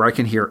era where I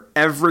can hear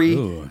every...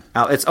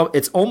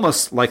 It's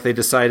almost like they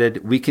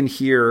decided we can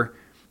hear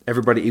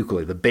everybody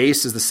equally. The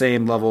bass is the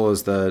same level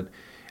as the...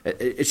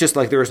 It's just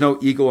like there is no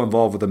ego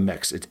involved with the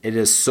mix. It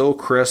is so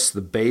crisp. The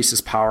bass is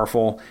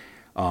powerful.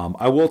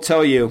 I'll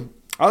tell you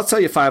 5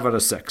 out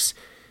of 6.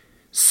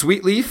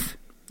 Sweet Leaf,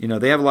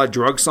 they have a lot of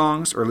drug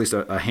songs, or at least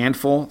a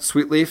handful.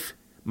 Sweet Leaf,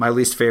 my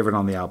least favorite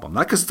on the album.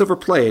 Not because it's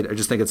overplayed. I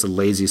just think it's a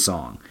lazy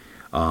song.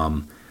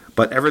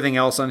 But everything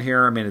else on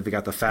here, they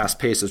got the fast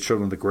pace of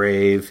Children of the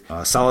Grave,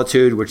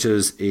 Solitude, which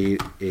is a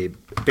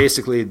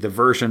basically the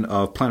version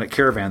of Planet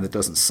Caravan that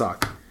doesn't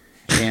suck.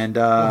 And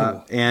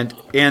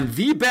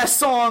the best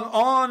song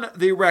on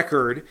the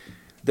record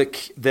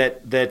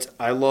that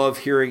I love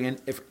hearing,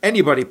 if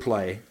anybody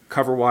play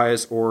cover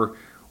wise or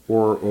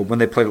when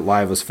they played it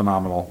live was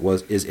phenomenal,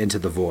 is Into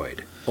the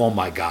Void. Oh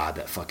my God,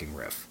 that fucking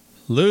riff.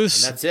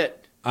 Luce, and that's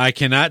it. I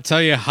cannot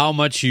tell you how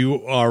much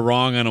you are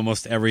wrong on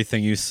almost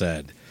everything you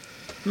said.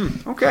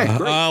 Okay,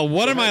 great.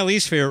 One of my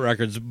least favorite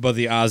records of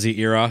the Ozzy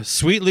era,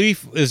 Sweet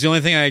Leaf, is the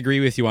only thing I agree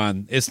with you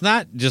on. It's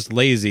not just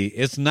lazy.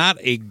 It's not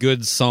a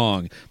good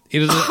song.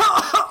 It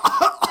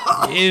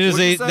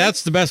is.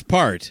 That's the best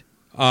part.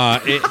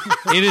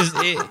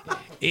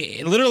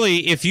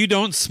 Literally, if you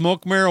don't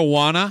smoke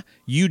marijuana,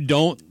 you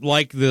don't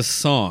like this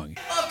song.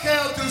 Okay,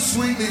 I'll do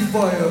Sweet Leaf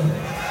for you.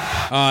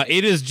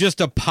 It is just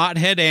a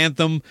pothead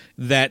anthem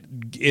that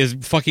is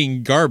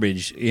fucking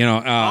garbage,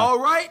 All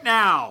right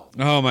now.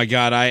 Oh my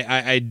God,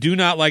 I do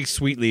not like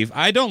Sweet Leaf.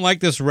 I don't like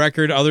this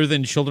record other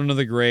than Children of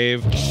the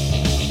Grave.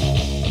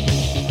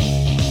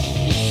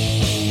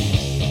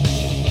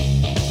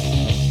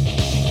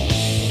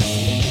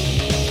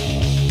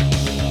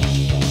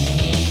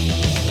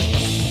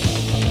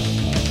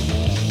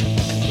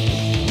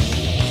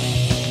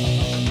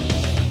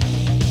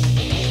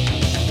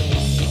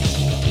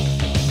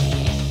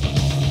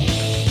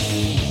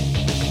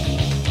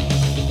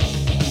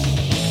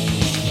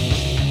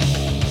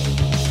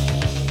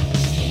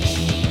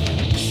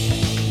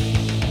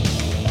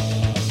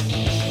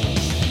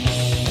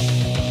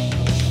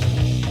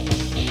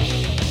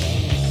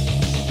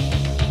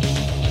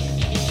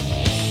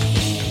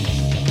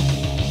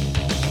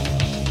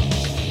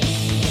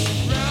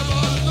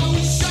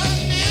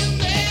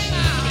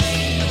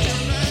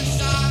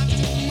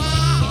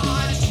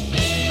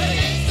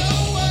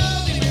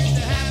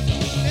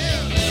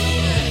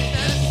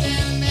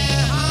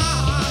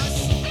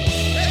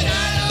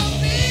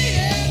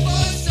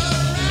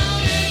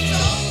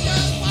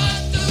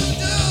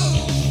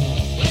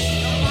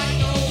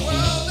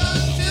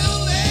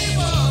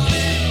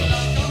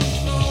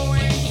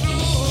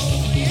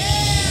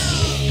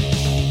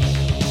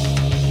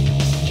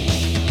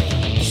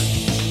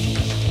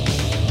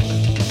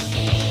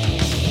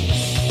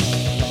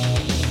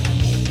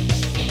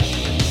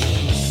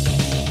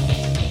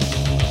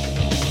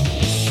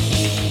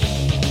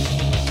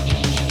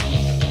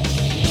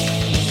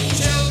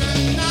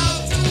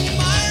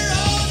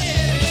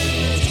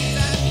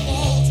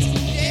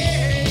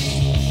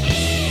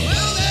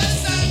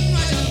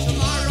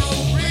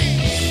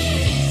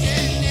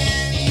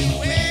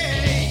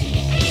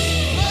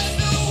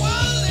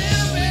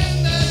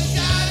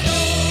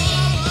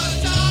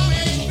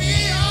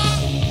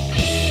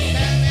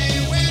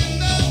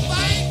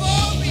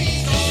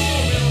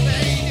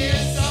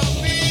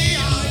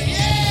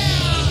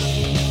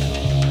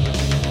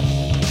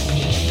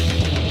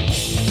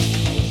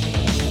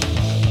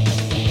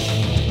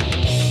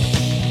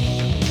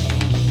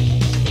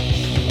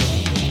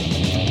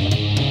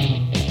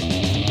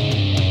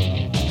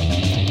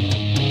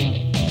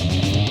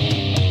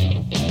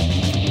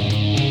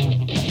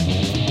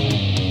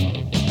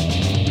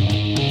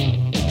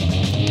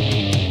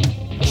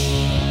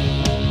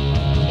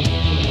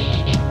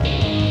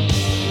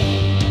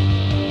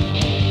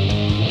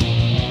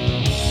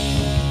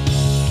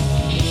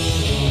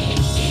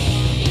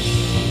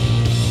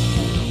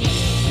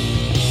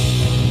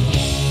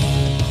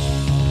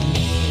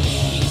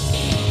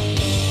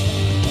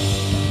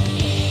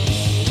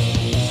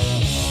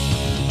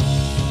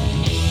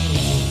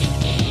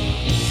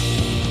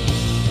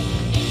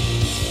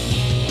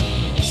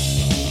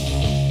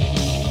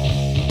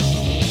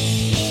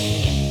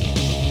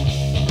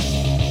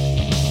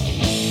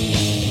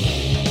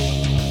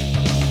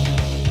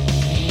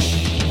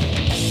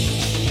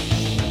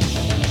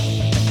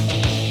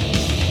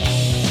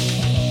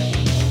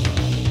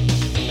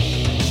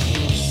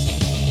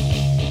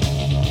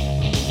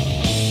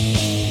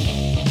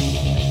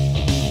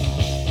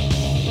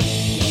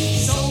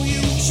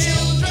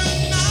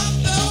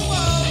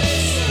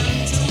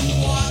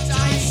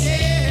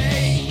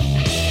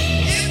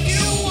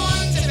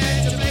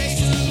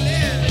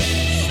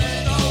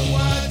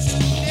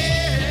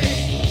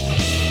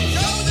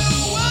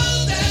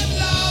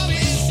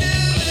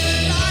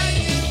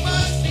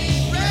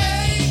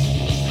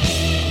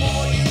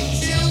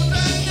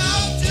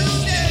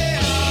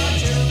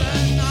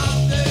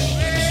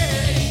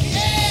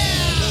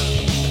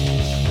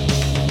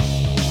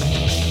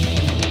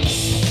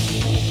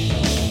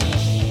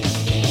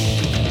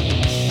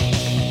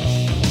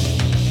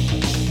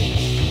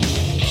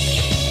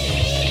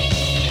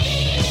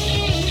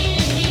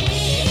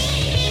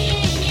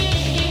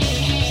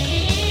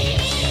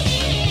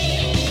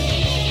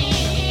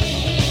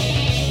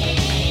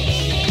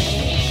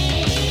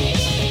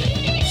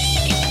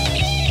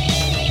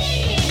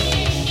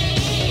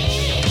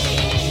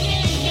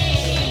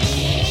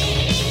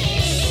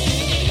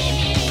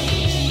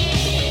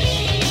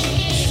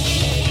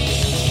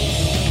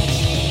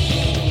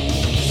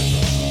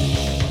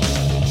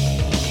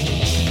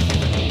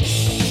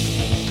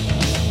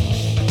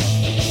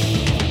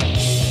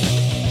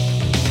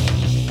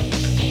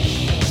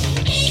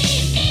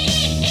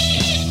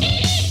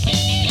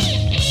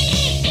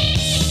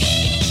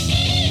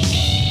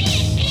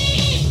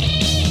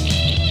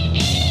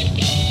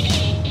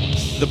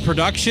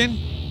 production,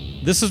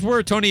 this is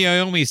where Tony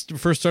Iommi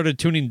first started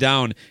tuning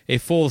down a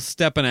full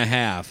step and a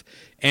half.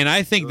 And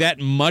I think that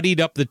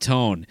muddied up the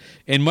tone.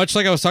 And much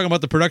like I was talking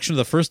about the production of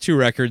the first two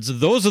records,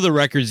 those are the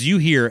records you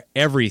hear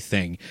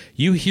everything.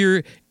 You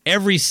hear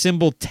every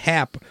cymbal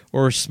tap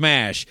or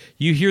smash.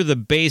 You hear the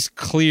bass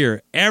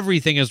clear.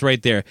 Everything is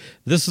right there.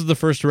 This is the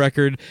first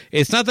record.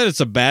 It's not that it's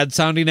a bad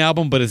sounding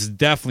album, but it's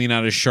definitely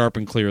not as sharp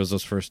and clear as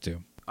those first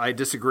two. I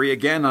disagree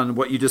again on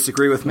what you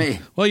disagree with me.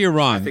 Well, you're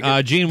wrong.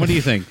 Gene, what do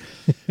you think?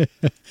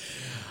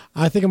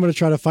 I think I'm going to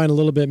try to find a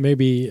little bit,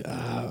 maybe.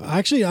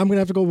 Actually, I'm going to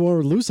have to go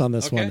more loose on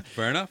this one. Okay,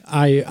 fair enough.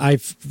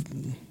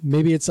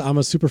 Maybe I'm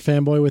a super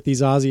fanboy with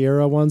these Ozzy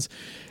era ones.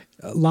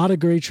 A lot of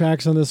great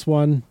tracks on this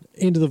one.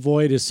 Into the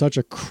Void is such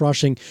a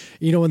crushing,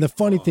 and the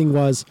funny thing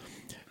was,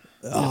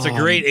 it's a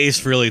great Ace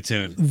Frehley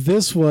tune.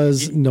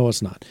 No,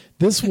 it's not.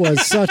 This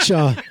was such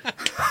a.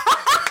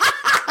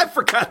 I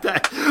forgot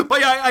that.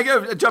 But yeah, I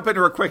got to jump in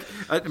real quick.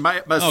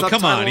 My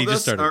come on. He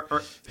just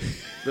started.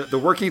 The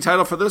working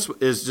title for this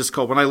is just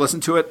called, when I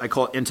listen to it, I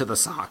call it Into the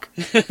Sock.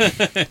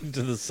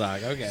 Into the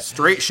Sock, okay.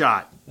 Straight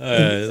shot.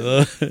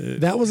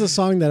 That was a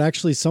song that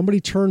actually somebody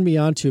turned me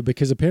on to,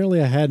 because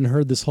apparently I hadn't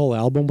heard this whole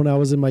album when I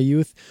was in my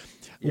youth.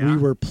 Yeah. We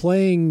were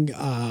playing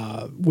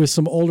with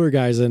some older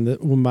guys,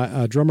 and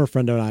my drummer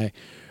friend and I,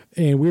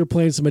 and we were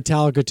playing some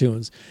Metallica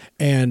tunes.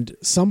 And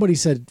somebody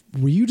said,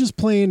 "Were you just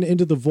playing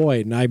Into the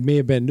Void?" And I may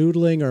have been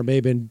noodling, or may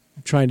have been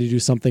trying to do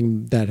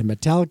something that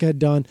Metallica had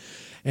done.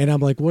 And I'm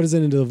like, "What is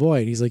it, Into the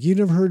Void?" He's like, "You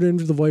never heard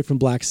Into the Void from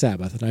Black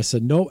Sabbath?" And I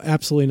said, "No,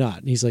 absolutely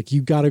not." And he's like,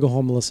 "You got to go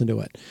home and listen to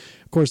it."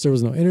 Of course, there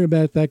was no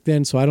internet back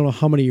then, so I don't know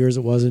how many years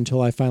it was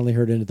until I finally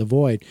heard Into the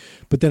Void.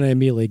 But then I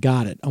immediately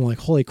got it. I'm like,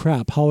 holy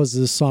crap, how is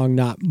this song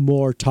not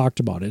more talked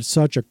about? It's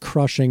such a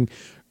crushing,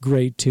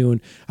 great tune.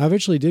 I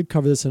eventually did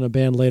cover this in a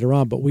band later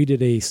on, but we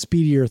did a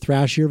speedier,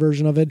 thrashier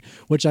version of it,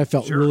 which I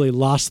felt really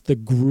lost the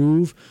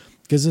groove,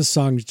 because this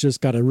song's just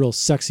got a real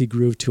sexy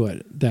groove to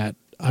it that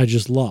I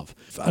just love.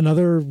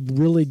 Another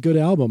really good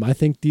album. I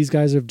think these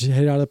guys have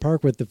hit out of the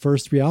park with the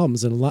first three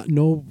albums, and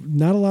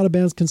not a lot of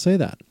bands can say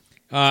that.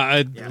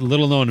 A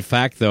little known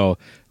fact, though,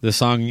 the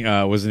song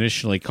was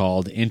initially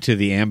called Into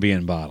the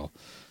Ambien Bottle.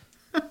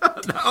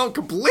 No,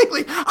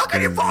 completely. How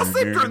can you fall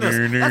asleep during this?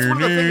 That's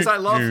one of the things I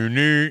love.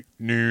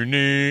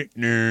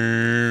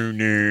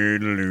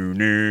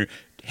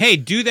 Hey,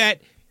 do that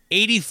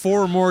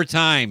 84 more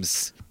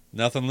times.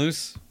 Nothing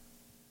loose?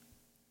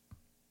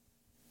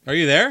 Are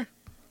you there?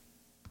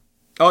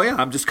 Oh, yeah,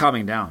 I'm just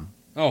calming down.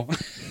 Oh.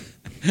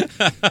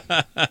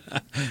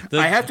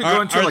 I have to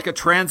go into like a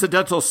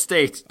transcendental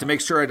state to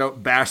make sure I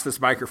don't bash this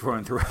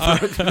microphone through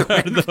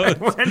the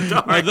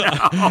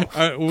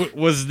window.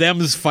 Was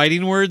them's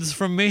fighting words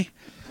from me?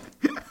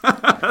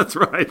 That's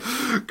right.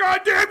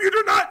 God damn,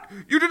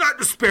 you do not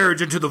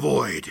disparage Into the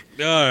Void.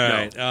 All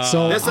right. No.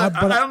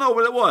 I don't know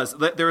what it was.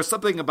 There was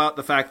something about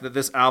the fact that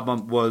this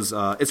album was,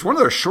 it's one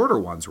of their shorter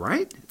ones,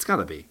 right? It's got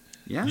to be.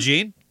 Yeah.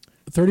 Gene?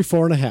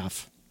 34 and a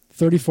half.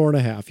 34 and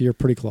a half. You're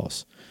pretty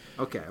close.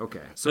 Okay.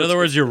 So in other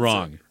words, you're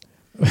wrong.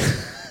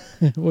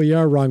 Well, you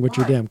are wrong, but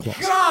you're damn close.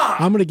 God!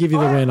 I'm going to give you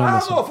the win on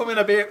this one. I don't know if I'm going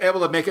to be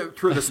able to make it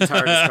through this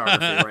entire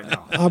discography right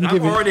now. I'm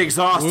already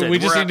exhausted. We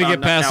just need to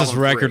get past this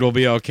record. We'll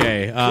be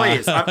okay.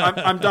 Please,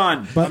 I'm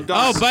done. I'm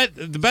done.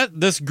 But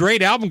this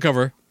great album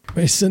cover.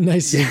 It's a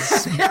nice.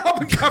 The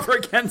album cover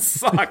again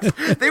sucked.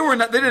 They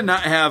did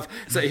not have.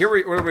 So what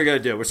are we going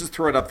to do? Let's just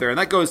throw it up there, and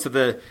that goes to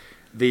the.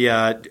 Do you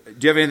have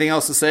anything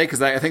else to say?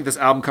 Because I think this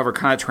album cover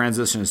kind of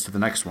transitions to the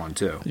next one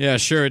too. Yeah,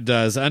 sure it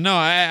does. No,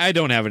 I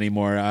don't have any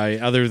more.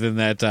 Other than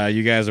that,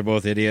 you guys are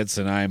both idiots,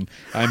 and I'm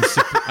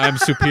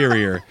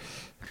superior.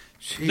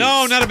 Jeez.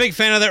 No, not a big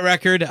fan of that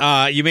record.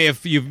 You may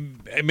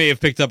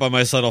have picked up on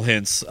my subtle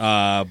hints,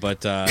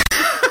 but all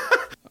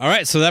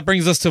right. So that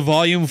brings us to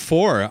Volume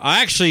 4.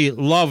 I actually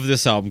love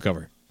this album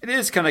cover. It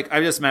is kind of.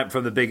 I just meant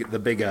from the big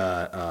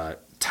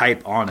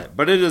type on it,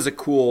 but it's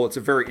a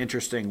very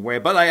interesting way.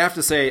 But I have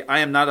to say,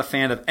 I am not a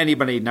fan of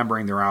anybody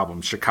numbering their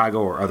albums,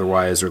 Chicago or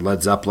otherwise, or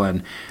Led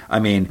Zeppelin.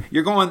 I mean,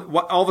 you're going,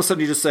 all of a sudden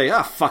you just say,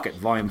 fuck it,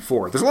 Volume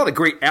 4. There's a lot of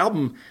great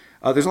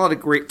there's a lot of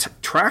great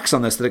tracks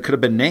on this that it could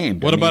have been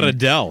named. What about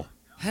Adele?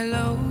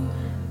 Hello.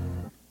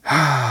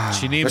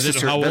 She names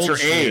it how old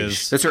she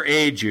is. That's her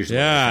age usually.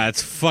 Yeah,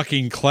 it's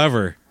fucking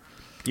clever.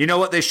 You know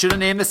what they should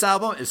have named this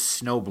album? Is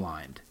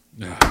Snowblind.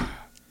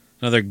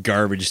 Another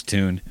garbage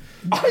tune.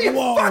 Are you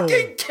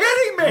fucking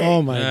kidding me?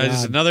 Oh my god!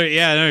 Just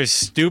another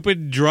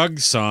stupid drug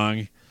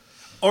song.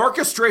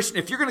 Orchestration.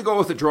 If you're going to go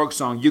with a drug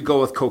song, you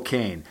go with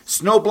Cocaine.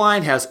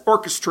 Snowblind has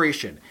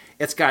orchestration.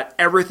 It's got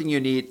everything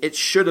you need. This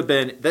should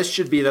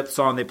be that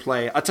song they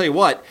play. I'll tell you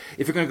what.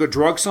 If you're going to go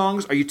drug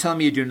songs, are you telling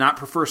me you do not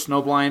prefer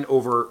Snowblind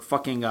over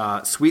fucking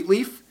Sweet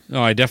Leaf?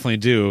 No, I definitely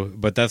do,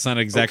 but that's not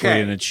exactly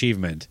an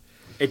achievement.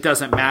 It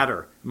doesn't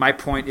matter. My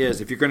point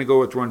is, if you're going to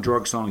go with one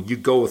drug song, you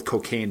go with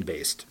cocaine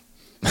based.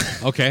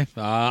 Okay,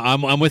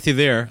 I'm with you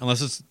there.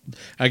 Unless it's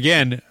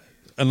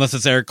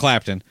Eric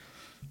Clapton,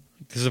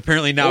 because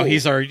apparently now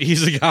he's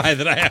the guy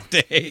that I have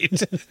to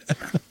hate.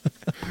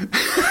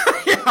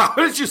 Yeah, how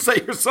did you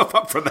set yourself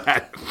up for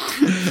that?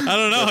 I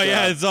don't know.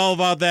 Yeah, it's all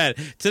about that.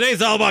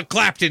 Today's all about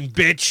Clapton,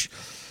 bitch.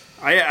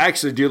 I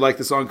actually do like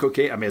the song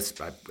Cocaine. I mean,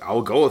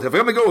 I'll go with, if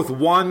I'm going to go with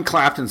one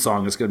Clapton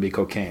song, it's going to be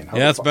Cocaine. Yeah,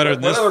 that's better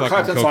than this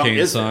fucking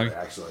Cocaine song.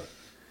 Actually,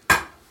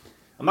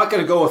 I'm not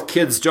going to go with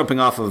kids jumping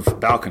off of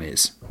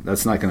balconies.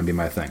 That's not going to be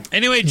my thing.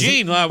 Anyway,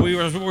 Gene,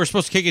 we're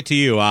supposed to kick it to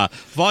you.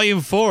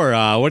 Volume 4.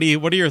 What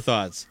are your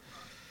thoughts?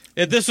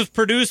 This was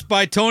produced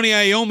by Tony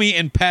Iommi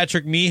and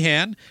Patrick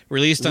Meehan,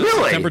 released on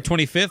September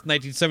 25th,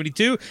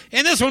 1972.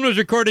 And this one was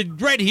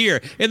recorded right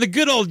here in the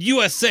good old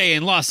USA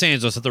in Los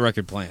Angeles at the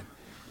Record Plant.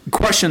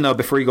 Question, though,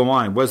 before you go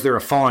on. Was there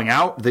a falling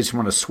out? They just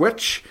want to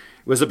switch?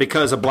 Was it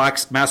because of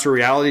Black Master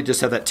Reality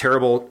just had that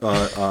terrible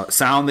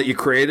sound that you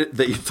created,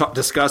 that you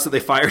discussed, that they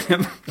fired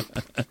him?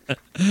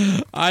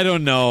 I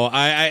don't know.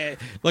 I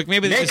look,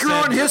 maybe they Make your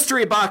own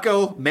history,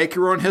 Baco. Make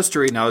your own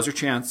history. Now is your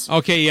chance.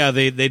 Okay, yeah,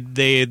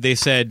 they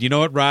said, you know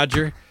what,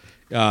 Roger?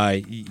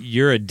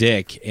 You're a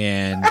dick,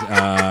 and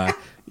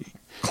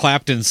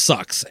Clapton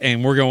sucks,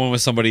 and we're going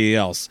with somebody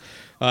else.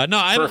 No,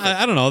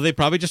 I don't know. They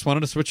probably just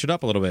wanted to switch it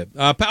up a little bit.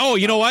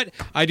 You know what?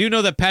 I do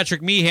know that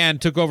Patrick Meehan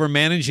took over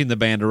managing the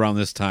band around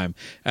this time.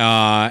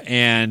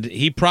 And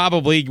he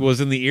probably was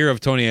in the ear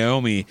of Tony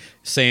Iommi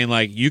saying,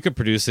 like, you could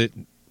produce it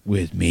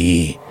with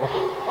me.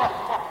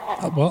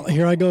 Well,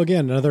 here I go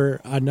again.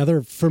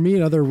 Another for me,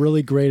 another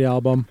really great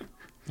album.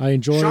 I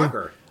enjoy.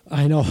 Shocker.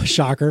 I know,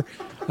 shocker.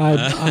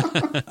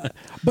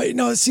 But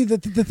no, see,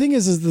 the thing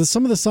is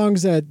some of the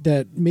songs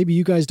that maybe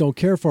you guys don't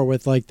care for,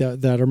 with like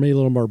that are maybe a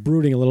little more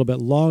brooding, a little bit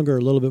longer,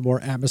 a little bit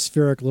more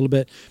atmospheric, a little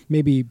bit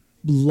maybe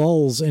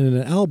lulls in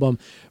an album.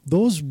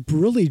 Those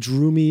really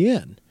drew me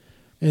in,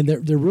 and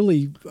they're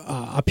really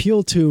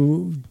appeal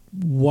to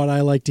what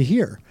I like to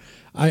hear.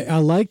 I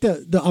like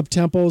the up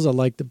tempos. I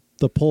like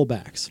the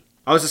pullbacks.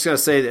 I was just going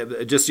to say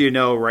that, just so you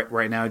know,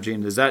 right now,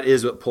 Gene, that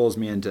is what pulls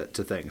me into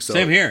things. So,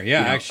 same here,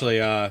 yeah,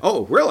 actually.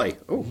 Oh, really?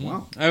 Oh,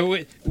 wow.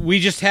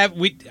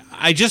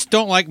 I just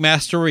don't like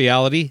Master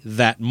Reality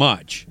that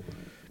much.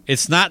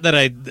 It's not that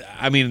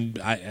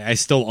I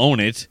still own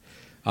it,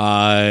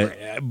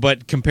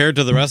 but compared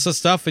to the rest of the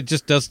stuff,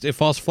 it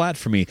falls flat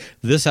for me.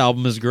 This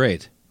album is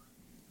great.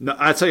 No,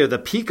 I tell you, the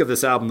peak of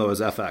this album though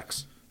is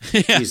FX.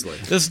 Yeah, easily.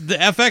 The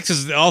FX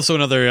is also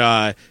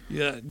another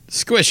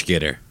squish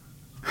getter.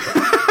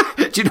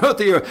 Do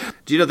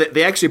you know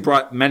they actually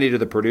brought many to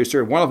the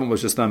producer? One of them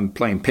was just them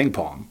playing ping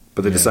pong,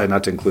 but they decided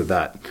not to include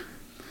that.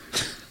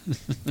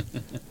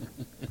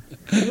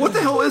 What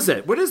the hell is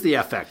it? What is the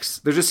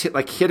FX? They're just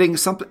hitting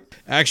something.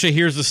 Actually,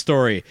 here's the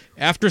story.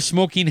 After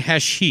smoking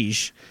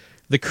hashish,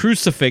 the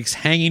crucifix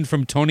hanging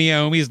from Tony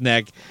Iommi's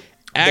neck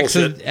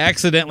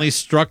accidentally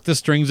struck the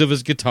strings of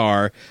his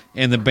guitar,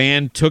 and the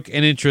band took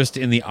an interest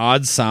in the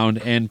odd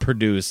sound and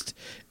produced.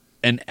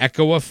 An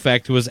echo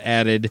effect was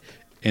added,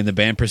 and the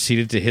band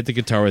proceeded to hit the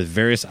guitar with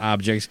various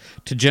objects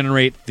to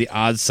generate the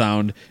odd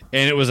sound,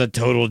 and it was a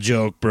total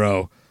joke,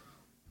 bro.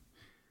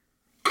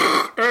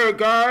 Hey,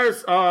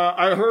 guys,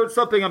 I heard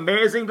something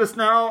amazing just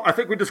now. I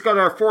think we just got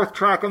our 4th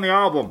track on the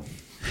album.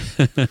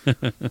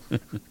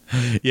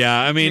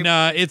 Yeah, I mean,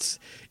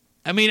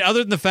 other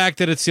than the fact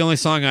that it's the only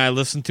song I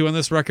listen to on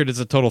this record, it's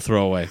a total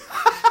throwaway.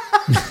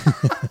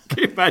 Can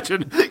you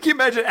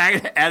imagine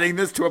adding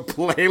this to a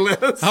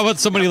playlist? How about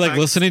somebody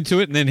listening to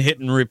it and then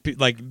hitting repeat,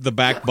 like the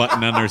back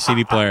button on their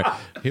CD player?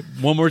 Hit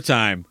one more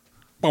time.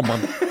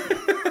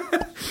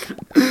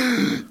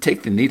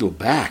 Take the needle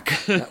back.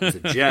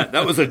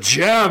 That was a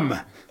gem.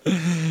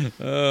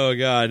 Oh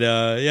God,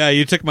 yeah,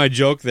 you took my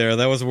joke there.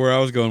 That was where I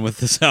was going with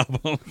this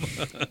album.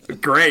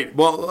 Great.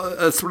 Well,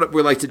 that's what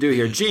we like to do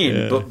here, Gene.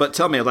 Yeah. But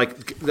tell me,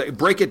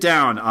 break it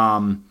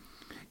down.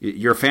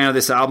 You're a fan of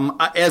this album.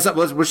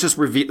 Let's just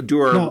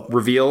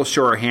reveal,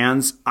 show our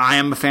hands. I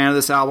am a fan of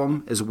this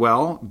album as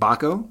well.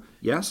 Baco,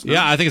 yes? No?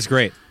 Yeah, I think it's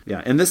great.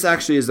 Yeah, and this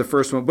actually is the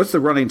first one. What's the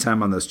running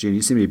time on this, Gene?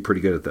 You seem to be pretty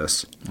good at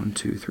this. 1,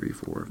 2, 3,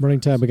 4. Running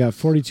time, we got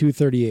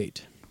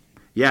 42:38.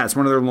 Yeah, it's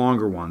one of their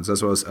longer ones.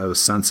 That's what I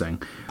was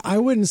sensing. I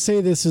wouldn't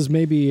say this is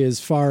maybe as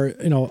far,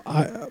 I know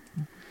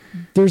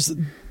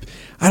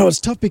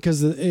it's tough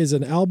because it is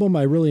an album.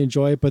 I really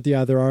enjoy it, but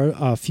yeah, there are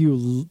a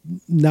few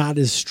not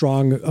as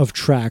strong of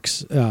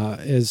tracks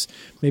as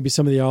maybe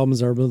some of the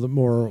albums are a little bit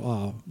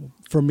more,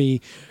 for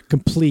me,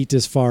 complete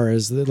as far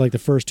as the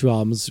first 2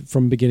 albums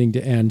from beginning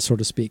to end, so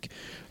to speak.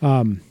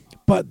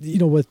 But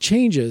with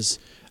Changes,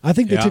 I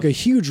think they took a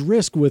huge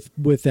risk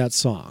with that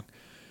song,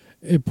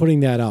 putting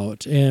that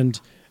out,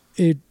 and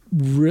it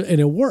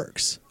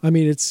works. I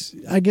mean,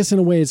 I guess in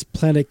a way it's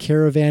Planet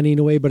Caravan-y in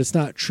a way, but it's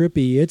not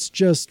trippy. It's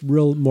just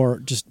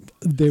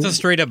it's a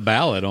straight up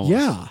ballad almost.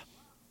 Yeah.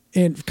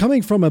 And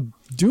coming from a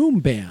doom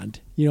band,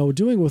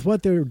 doing with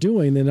what they're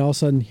doing, then all of a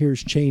sudden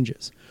here's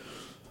Changes.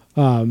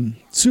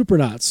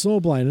 Supernaut,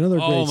 Soulblind, another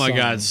great song. Oh my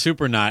God,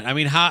 Supernaut. I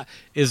mean,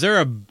 is there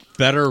a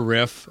better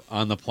riff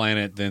on the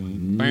planet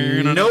than...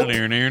 Nope.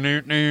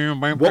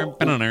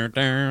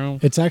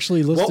 It's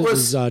actually listed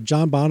as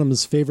John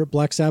Bonham's favorite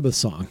Black Sabbath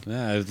song.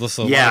 Yeah, it's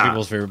listed as a lot of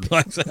people's favorite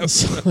Black Sabbath.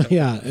 So,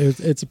 yeah,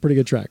 it's a pretty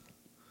good track.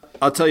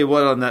 I'll tell you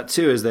what on that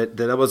too is that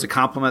was a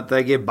compliment that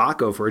I gave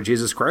Baco for a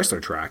Jesus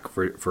Chrysler track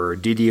for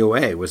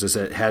DDOA. Was this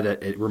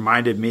it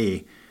reminded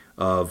me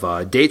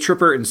of Day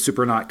Tripper and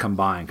Supernaut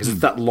combined because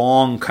it's that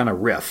long kind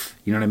of riff.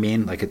 You know what I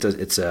mean? Like it's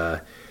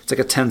like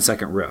a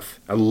 10-second riff.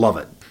 I love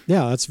it.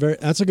 Yeah,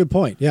 that's a good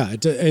point. Yeah,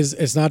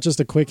 it's not just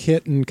a quick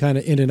hit and kind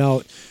of in and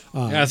out.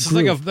 It's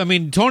like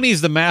Tony's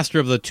the master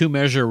of the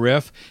 2-measure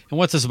riff. And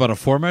what's this, about a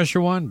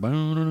 4-measure one?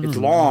 It's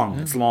long.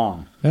 It's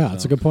long. Yeah,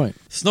 that's a good point.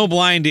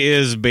 Snowblind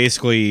is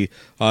basically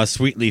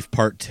Sweet Leaf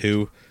Part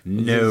 2.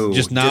 No,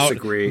 just now.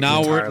 Disagree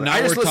now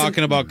entirely. we're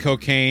talking about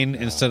cocaine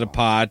instead of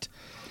pot.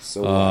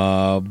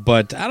 So,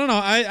 but I don't know.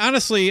 I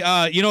honestly,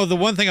 the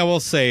one thing I will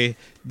say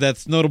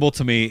that's notable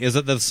to me is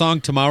that the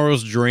song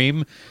 "Tomorrow's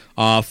Dream,"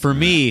 for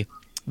me,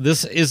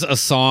 this is a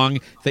song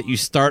that you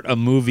start a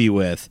movie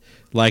with.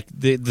 Like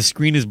the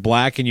screen is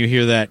black and you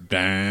hear that,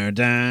 dun,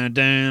 dun,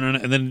 dun,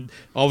 and then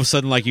all of a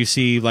sudden, like you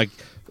see like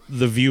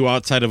the view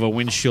outside of a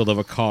windshield of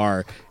a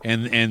car,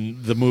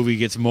 and the movie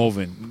gets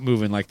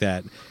moving like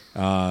that.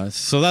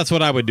 So that's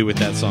what I would do with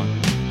that song.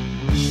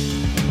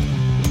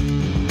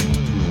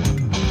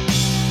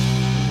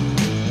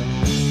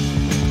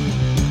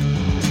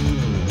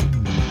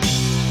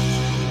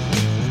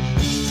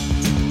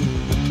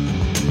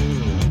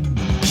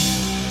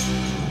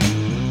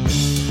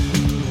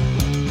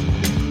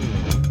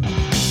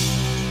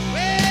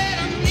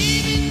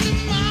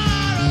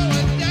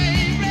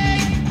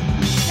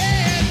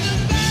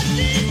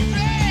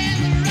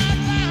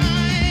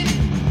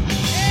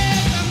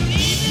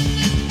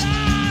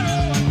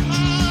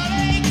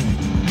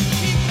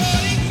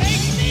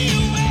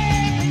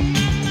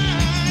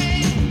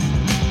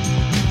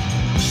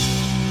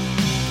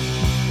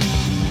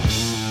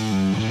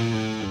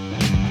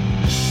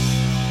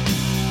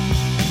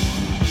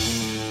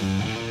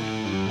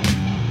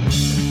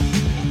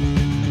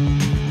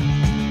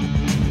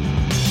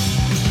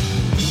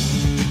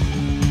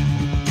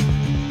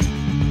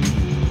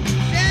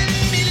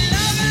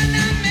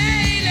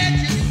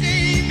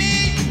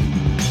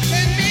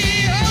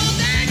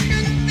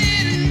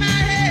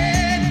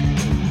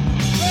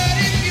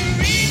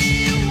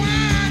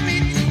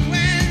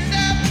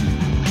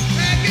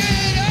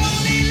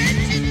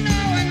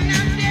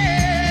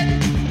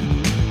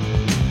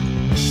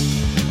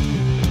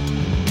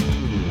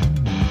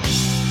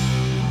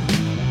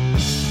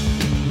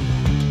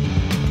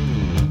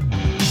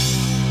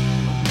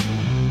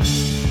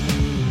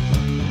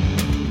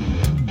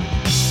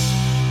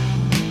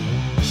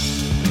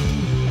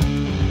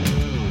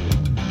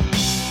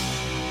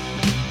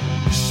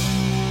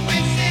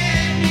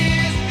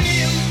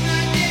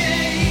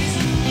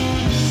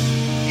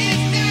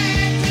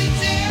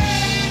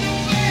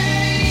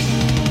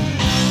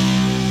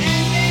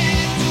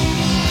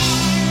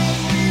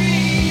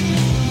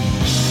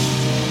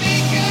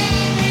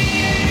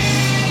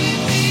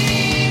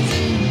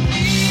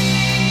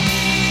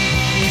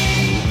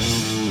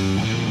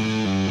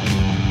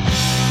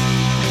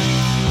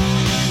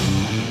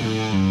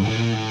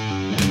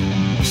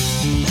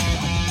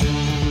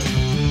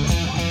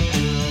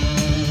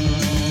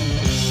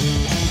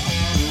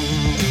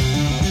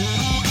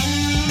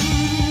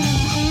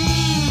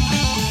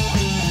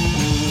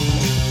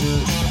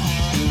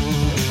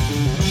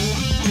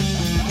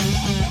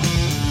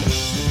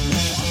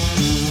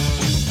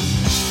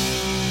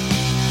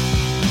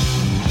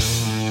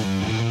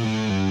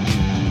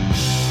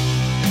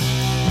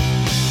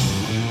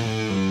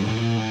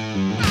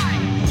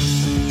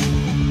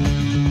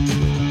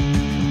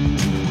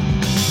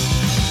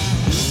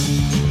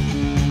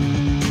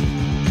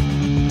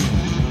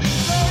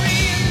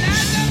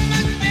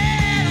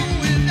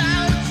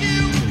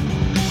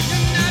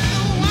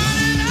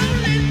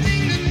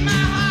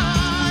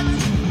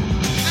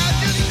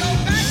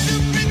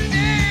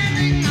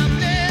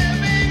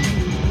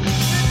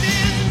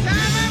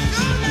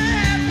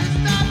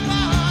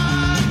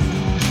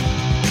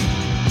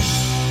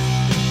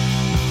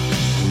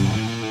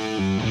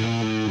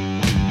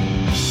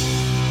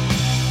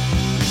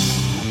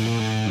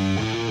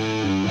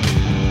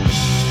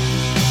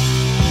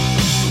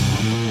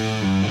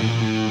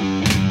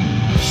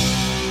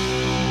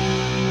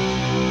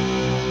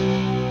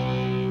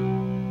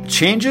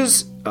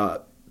 Changes,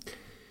 for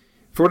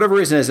whatever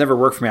reason, has never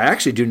worked for me. I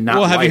actually do not.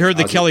 Well, have you heard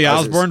the Ozzy Kelly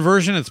Osbourne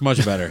version? It's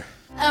much better.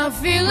 I'm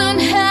feeling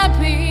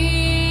happy.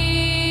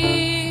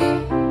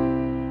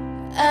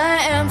 I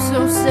am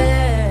so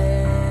sad.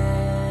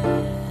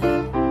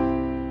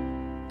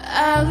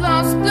 I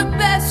lost the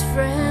best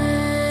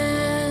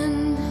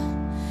friend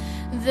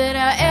that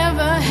I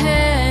ever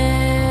had.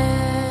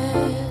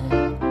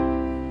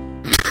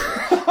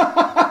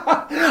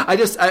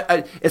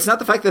 It's not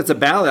the fact that it's a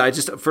ballad. I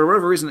just, for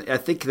whatever reason, I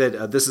think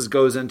that this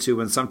goes into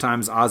when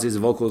sometimes Ozzy's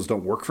vocals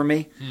don't work for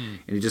me,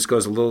 and he just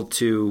goes a little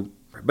too.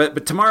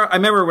 But tomorrow, I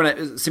remember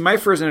when my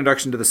first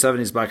introduction to the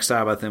 70s Black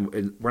Sabbath,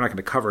 and we're not going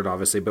to cover it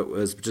obviously, but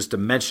was just to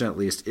mention at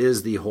least,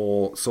 is the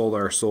whole Soul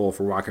Our Soul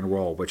for rock and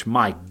roll, which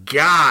my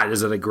God,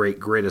 is it a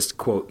greatest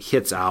quote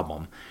hits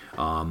album.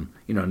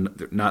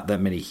 Not that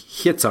many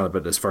hits on it,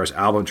 but as far as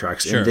album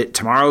tracks, Sure. and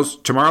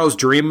Tomorrow's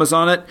Dream was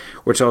on it,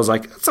 which I was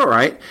like, it's all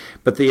right.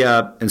 But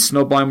and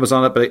Snowblind was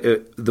on it.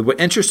 But what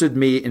interested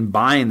me in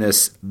buying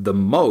this the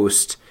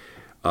most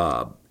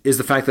is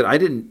the fact that I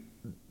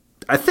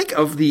think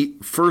of the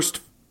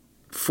first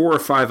 4 or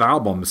 5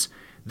 albums,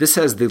 this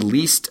has the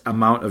least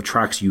amount of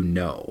tracks You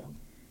know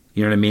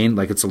what I mean?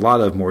 Like, it's a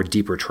lot of more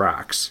deeper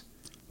tracks.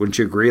 Wouldn't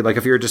you agree? Like,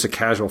 if you're just a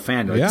casual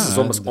fan, like, this is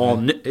almost all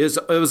new.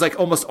 It was like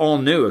almost all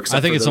new. Except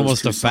I think for it's those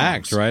almost 2 a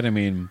fact, songs. right? I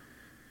mean,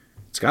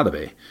 it's got to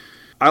be.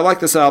 I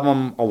like this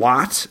album a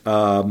lot.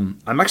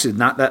 I'm actually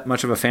not that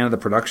much of a fan of the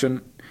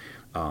production.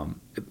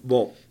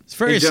 it's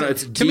very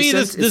to me.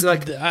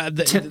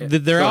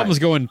 Their albums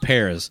go in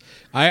pairs.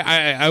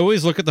 I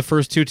always look at the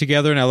first 2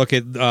 together, and I look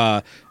at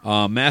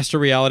Master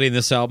Reality and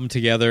this album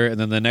together, and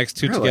then the next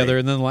 2 together,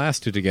 and then the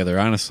last 2 together.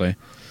 Honestly.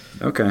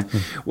 Okay.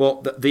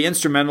 Well, the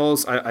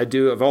instrumentals,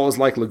 I've always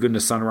liked Laguna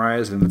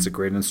Sunrise, and it's a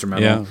great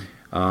instrumental.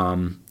 Yeah.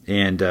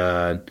 And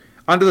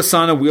Under the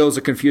Sun and Wheels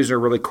of Confusion are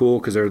really cool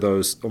because they're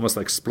those almost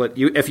like split.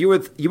 You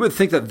would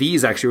think that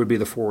these actually would be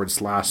the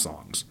forward/slash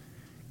songs,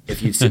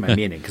 if you'd see my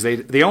meaning, because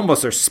they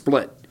almost are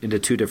split into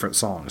 2 different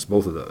songs,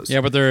 both of those.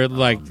 Yeah, but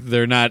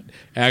they're not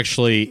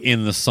actually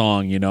in the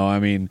song. I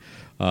mean,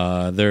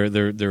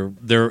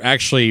 they're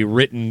actually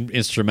written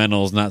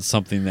instrumentals, not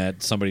something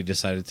that somebody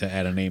decided to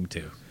add a name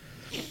to.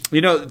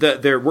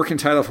 Their working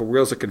title for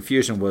Wheels of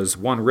Confusion was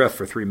one riff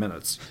for 3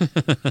 minutes.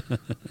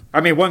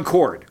 I mean, one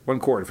chord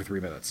for 3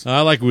 minutes.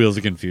 I like Wheels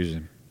of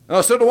Confusion.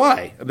 Oh, so do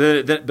I.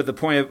 But the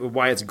point of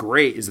why it's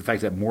great is the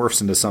fact that it morphs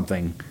into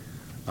something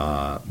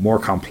more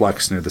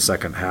complex near the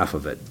second half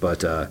of it.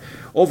 But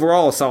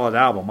overall, a solid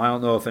album. I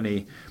don't know if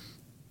any.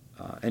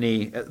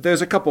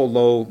 There's a couple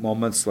low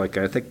moments, like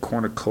I think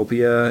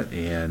Cornucopia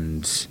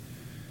and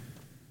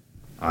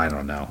I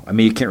don't know. I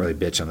mean, you can't really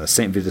bitch on this.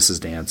 St. Vitus's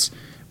Dance.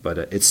 But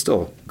it's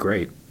still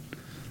great.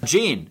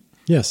 Gene.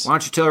 Yes. Why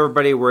don't you tell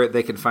everybody where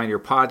they can find your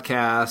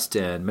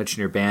podcast and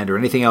mention your band or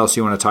anything else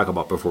you want to talk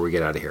about before we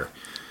get out of here?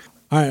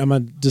 All right. I'm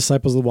on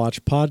Disciples of the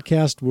Watch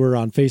podcast. We're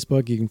on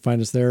Facebook. You can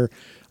find us there.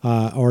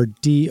 Or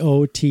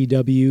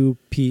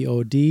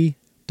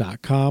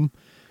dotwpod.com.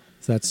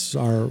 So that's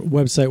our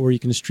website where you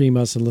can stream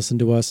us and listen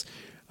to us.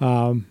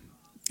 And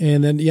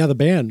then, the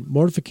band,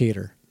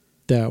 Mortificator.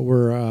 That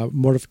we're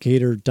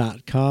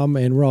mortificator.com,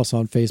 and we're also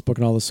on Facebook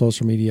and all the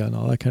social media and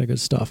all that kind of good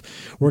stuff.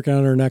 Working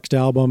on our next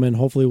album, and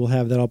hopefully we'll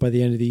have that out by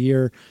the end of the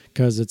year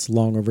because it's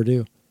long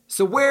overdue.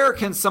 So where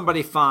can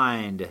somebody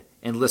find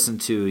and listen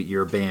to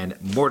your band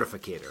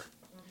Mortificator?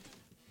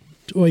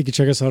 Well, you can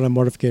check us out on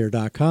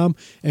mortificator.com,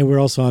 and we're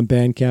also on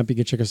Bandcamp. You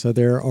can check us out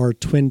there, or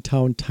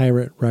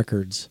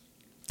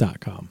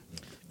twintowntyranrecords.com.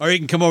 Or you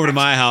can come over to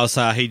my house.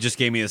 He just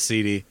gave me a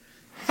CD.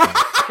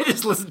 I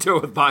just listened to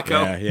it with Baco.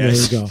 Yeah. There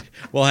you go.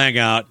 We'll hang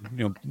out.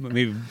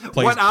 Maybe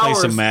play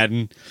some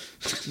Madden.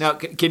 Now,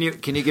 can you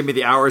give me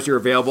the hours you're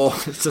available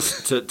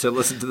to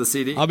listen to the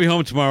CD? I'll be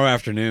home tomorrow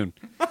afternoon.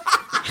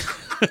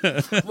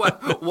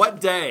 What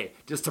day?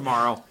 Just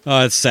tomorrow?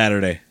 Oh, it's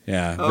Saturday.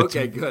 Yeah.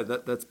 Okay, good.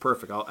 That's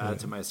perfect. I'll add it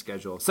to my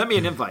schedule. Send me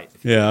an invite.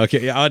 Yeah.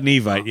 Okay. Yeah, an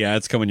Evite. Yeah,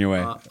 it's coming your way.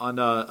 No,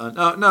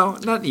 not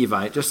an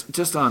Evite.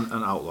 Just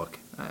on Outlook.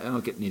 I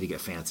don't need to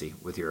get fancy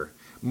with your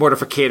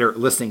Mortificator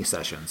listening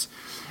sessions.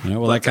 Yeah,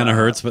 well, that kind of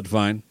hurts, but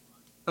fine.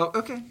 Oh,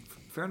 okay.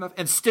 Fair enough.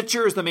 And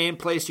Stitcher is the main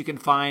place you can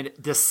find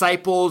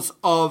Disciples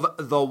of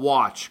the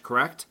Watch,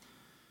 correct?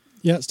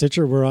 Yeah,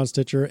 Stitcher. We're on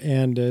Stitcher,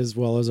 and as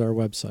well as our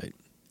website,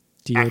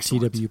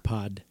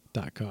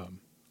 dotwpod.com.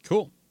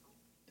 Cool.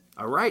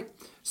 All right.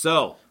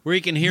 So where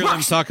you can hear them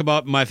talk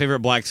about my favorite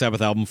Black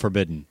Sabbath album,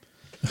 Forbidden.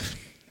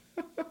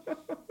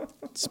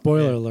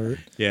 Spoiler alert.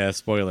 Yeah,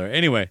 spoiler.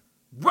 Anyway.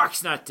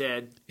 Rock's not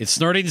dead. It's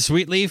Snorting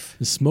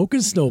Sweetleaf. Smoking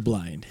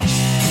Snowblind.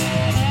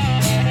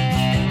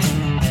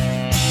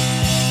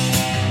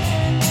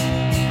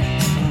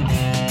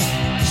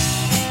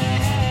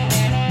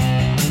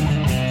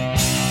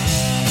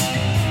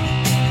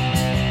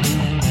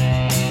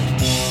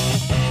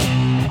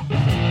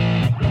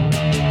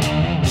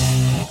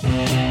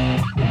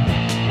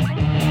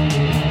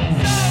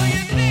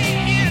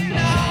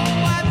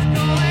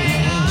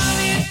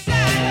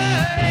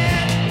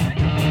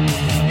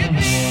 You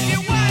think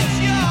it was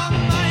your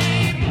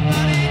mind,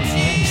 but it's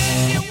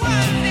you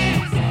was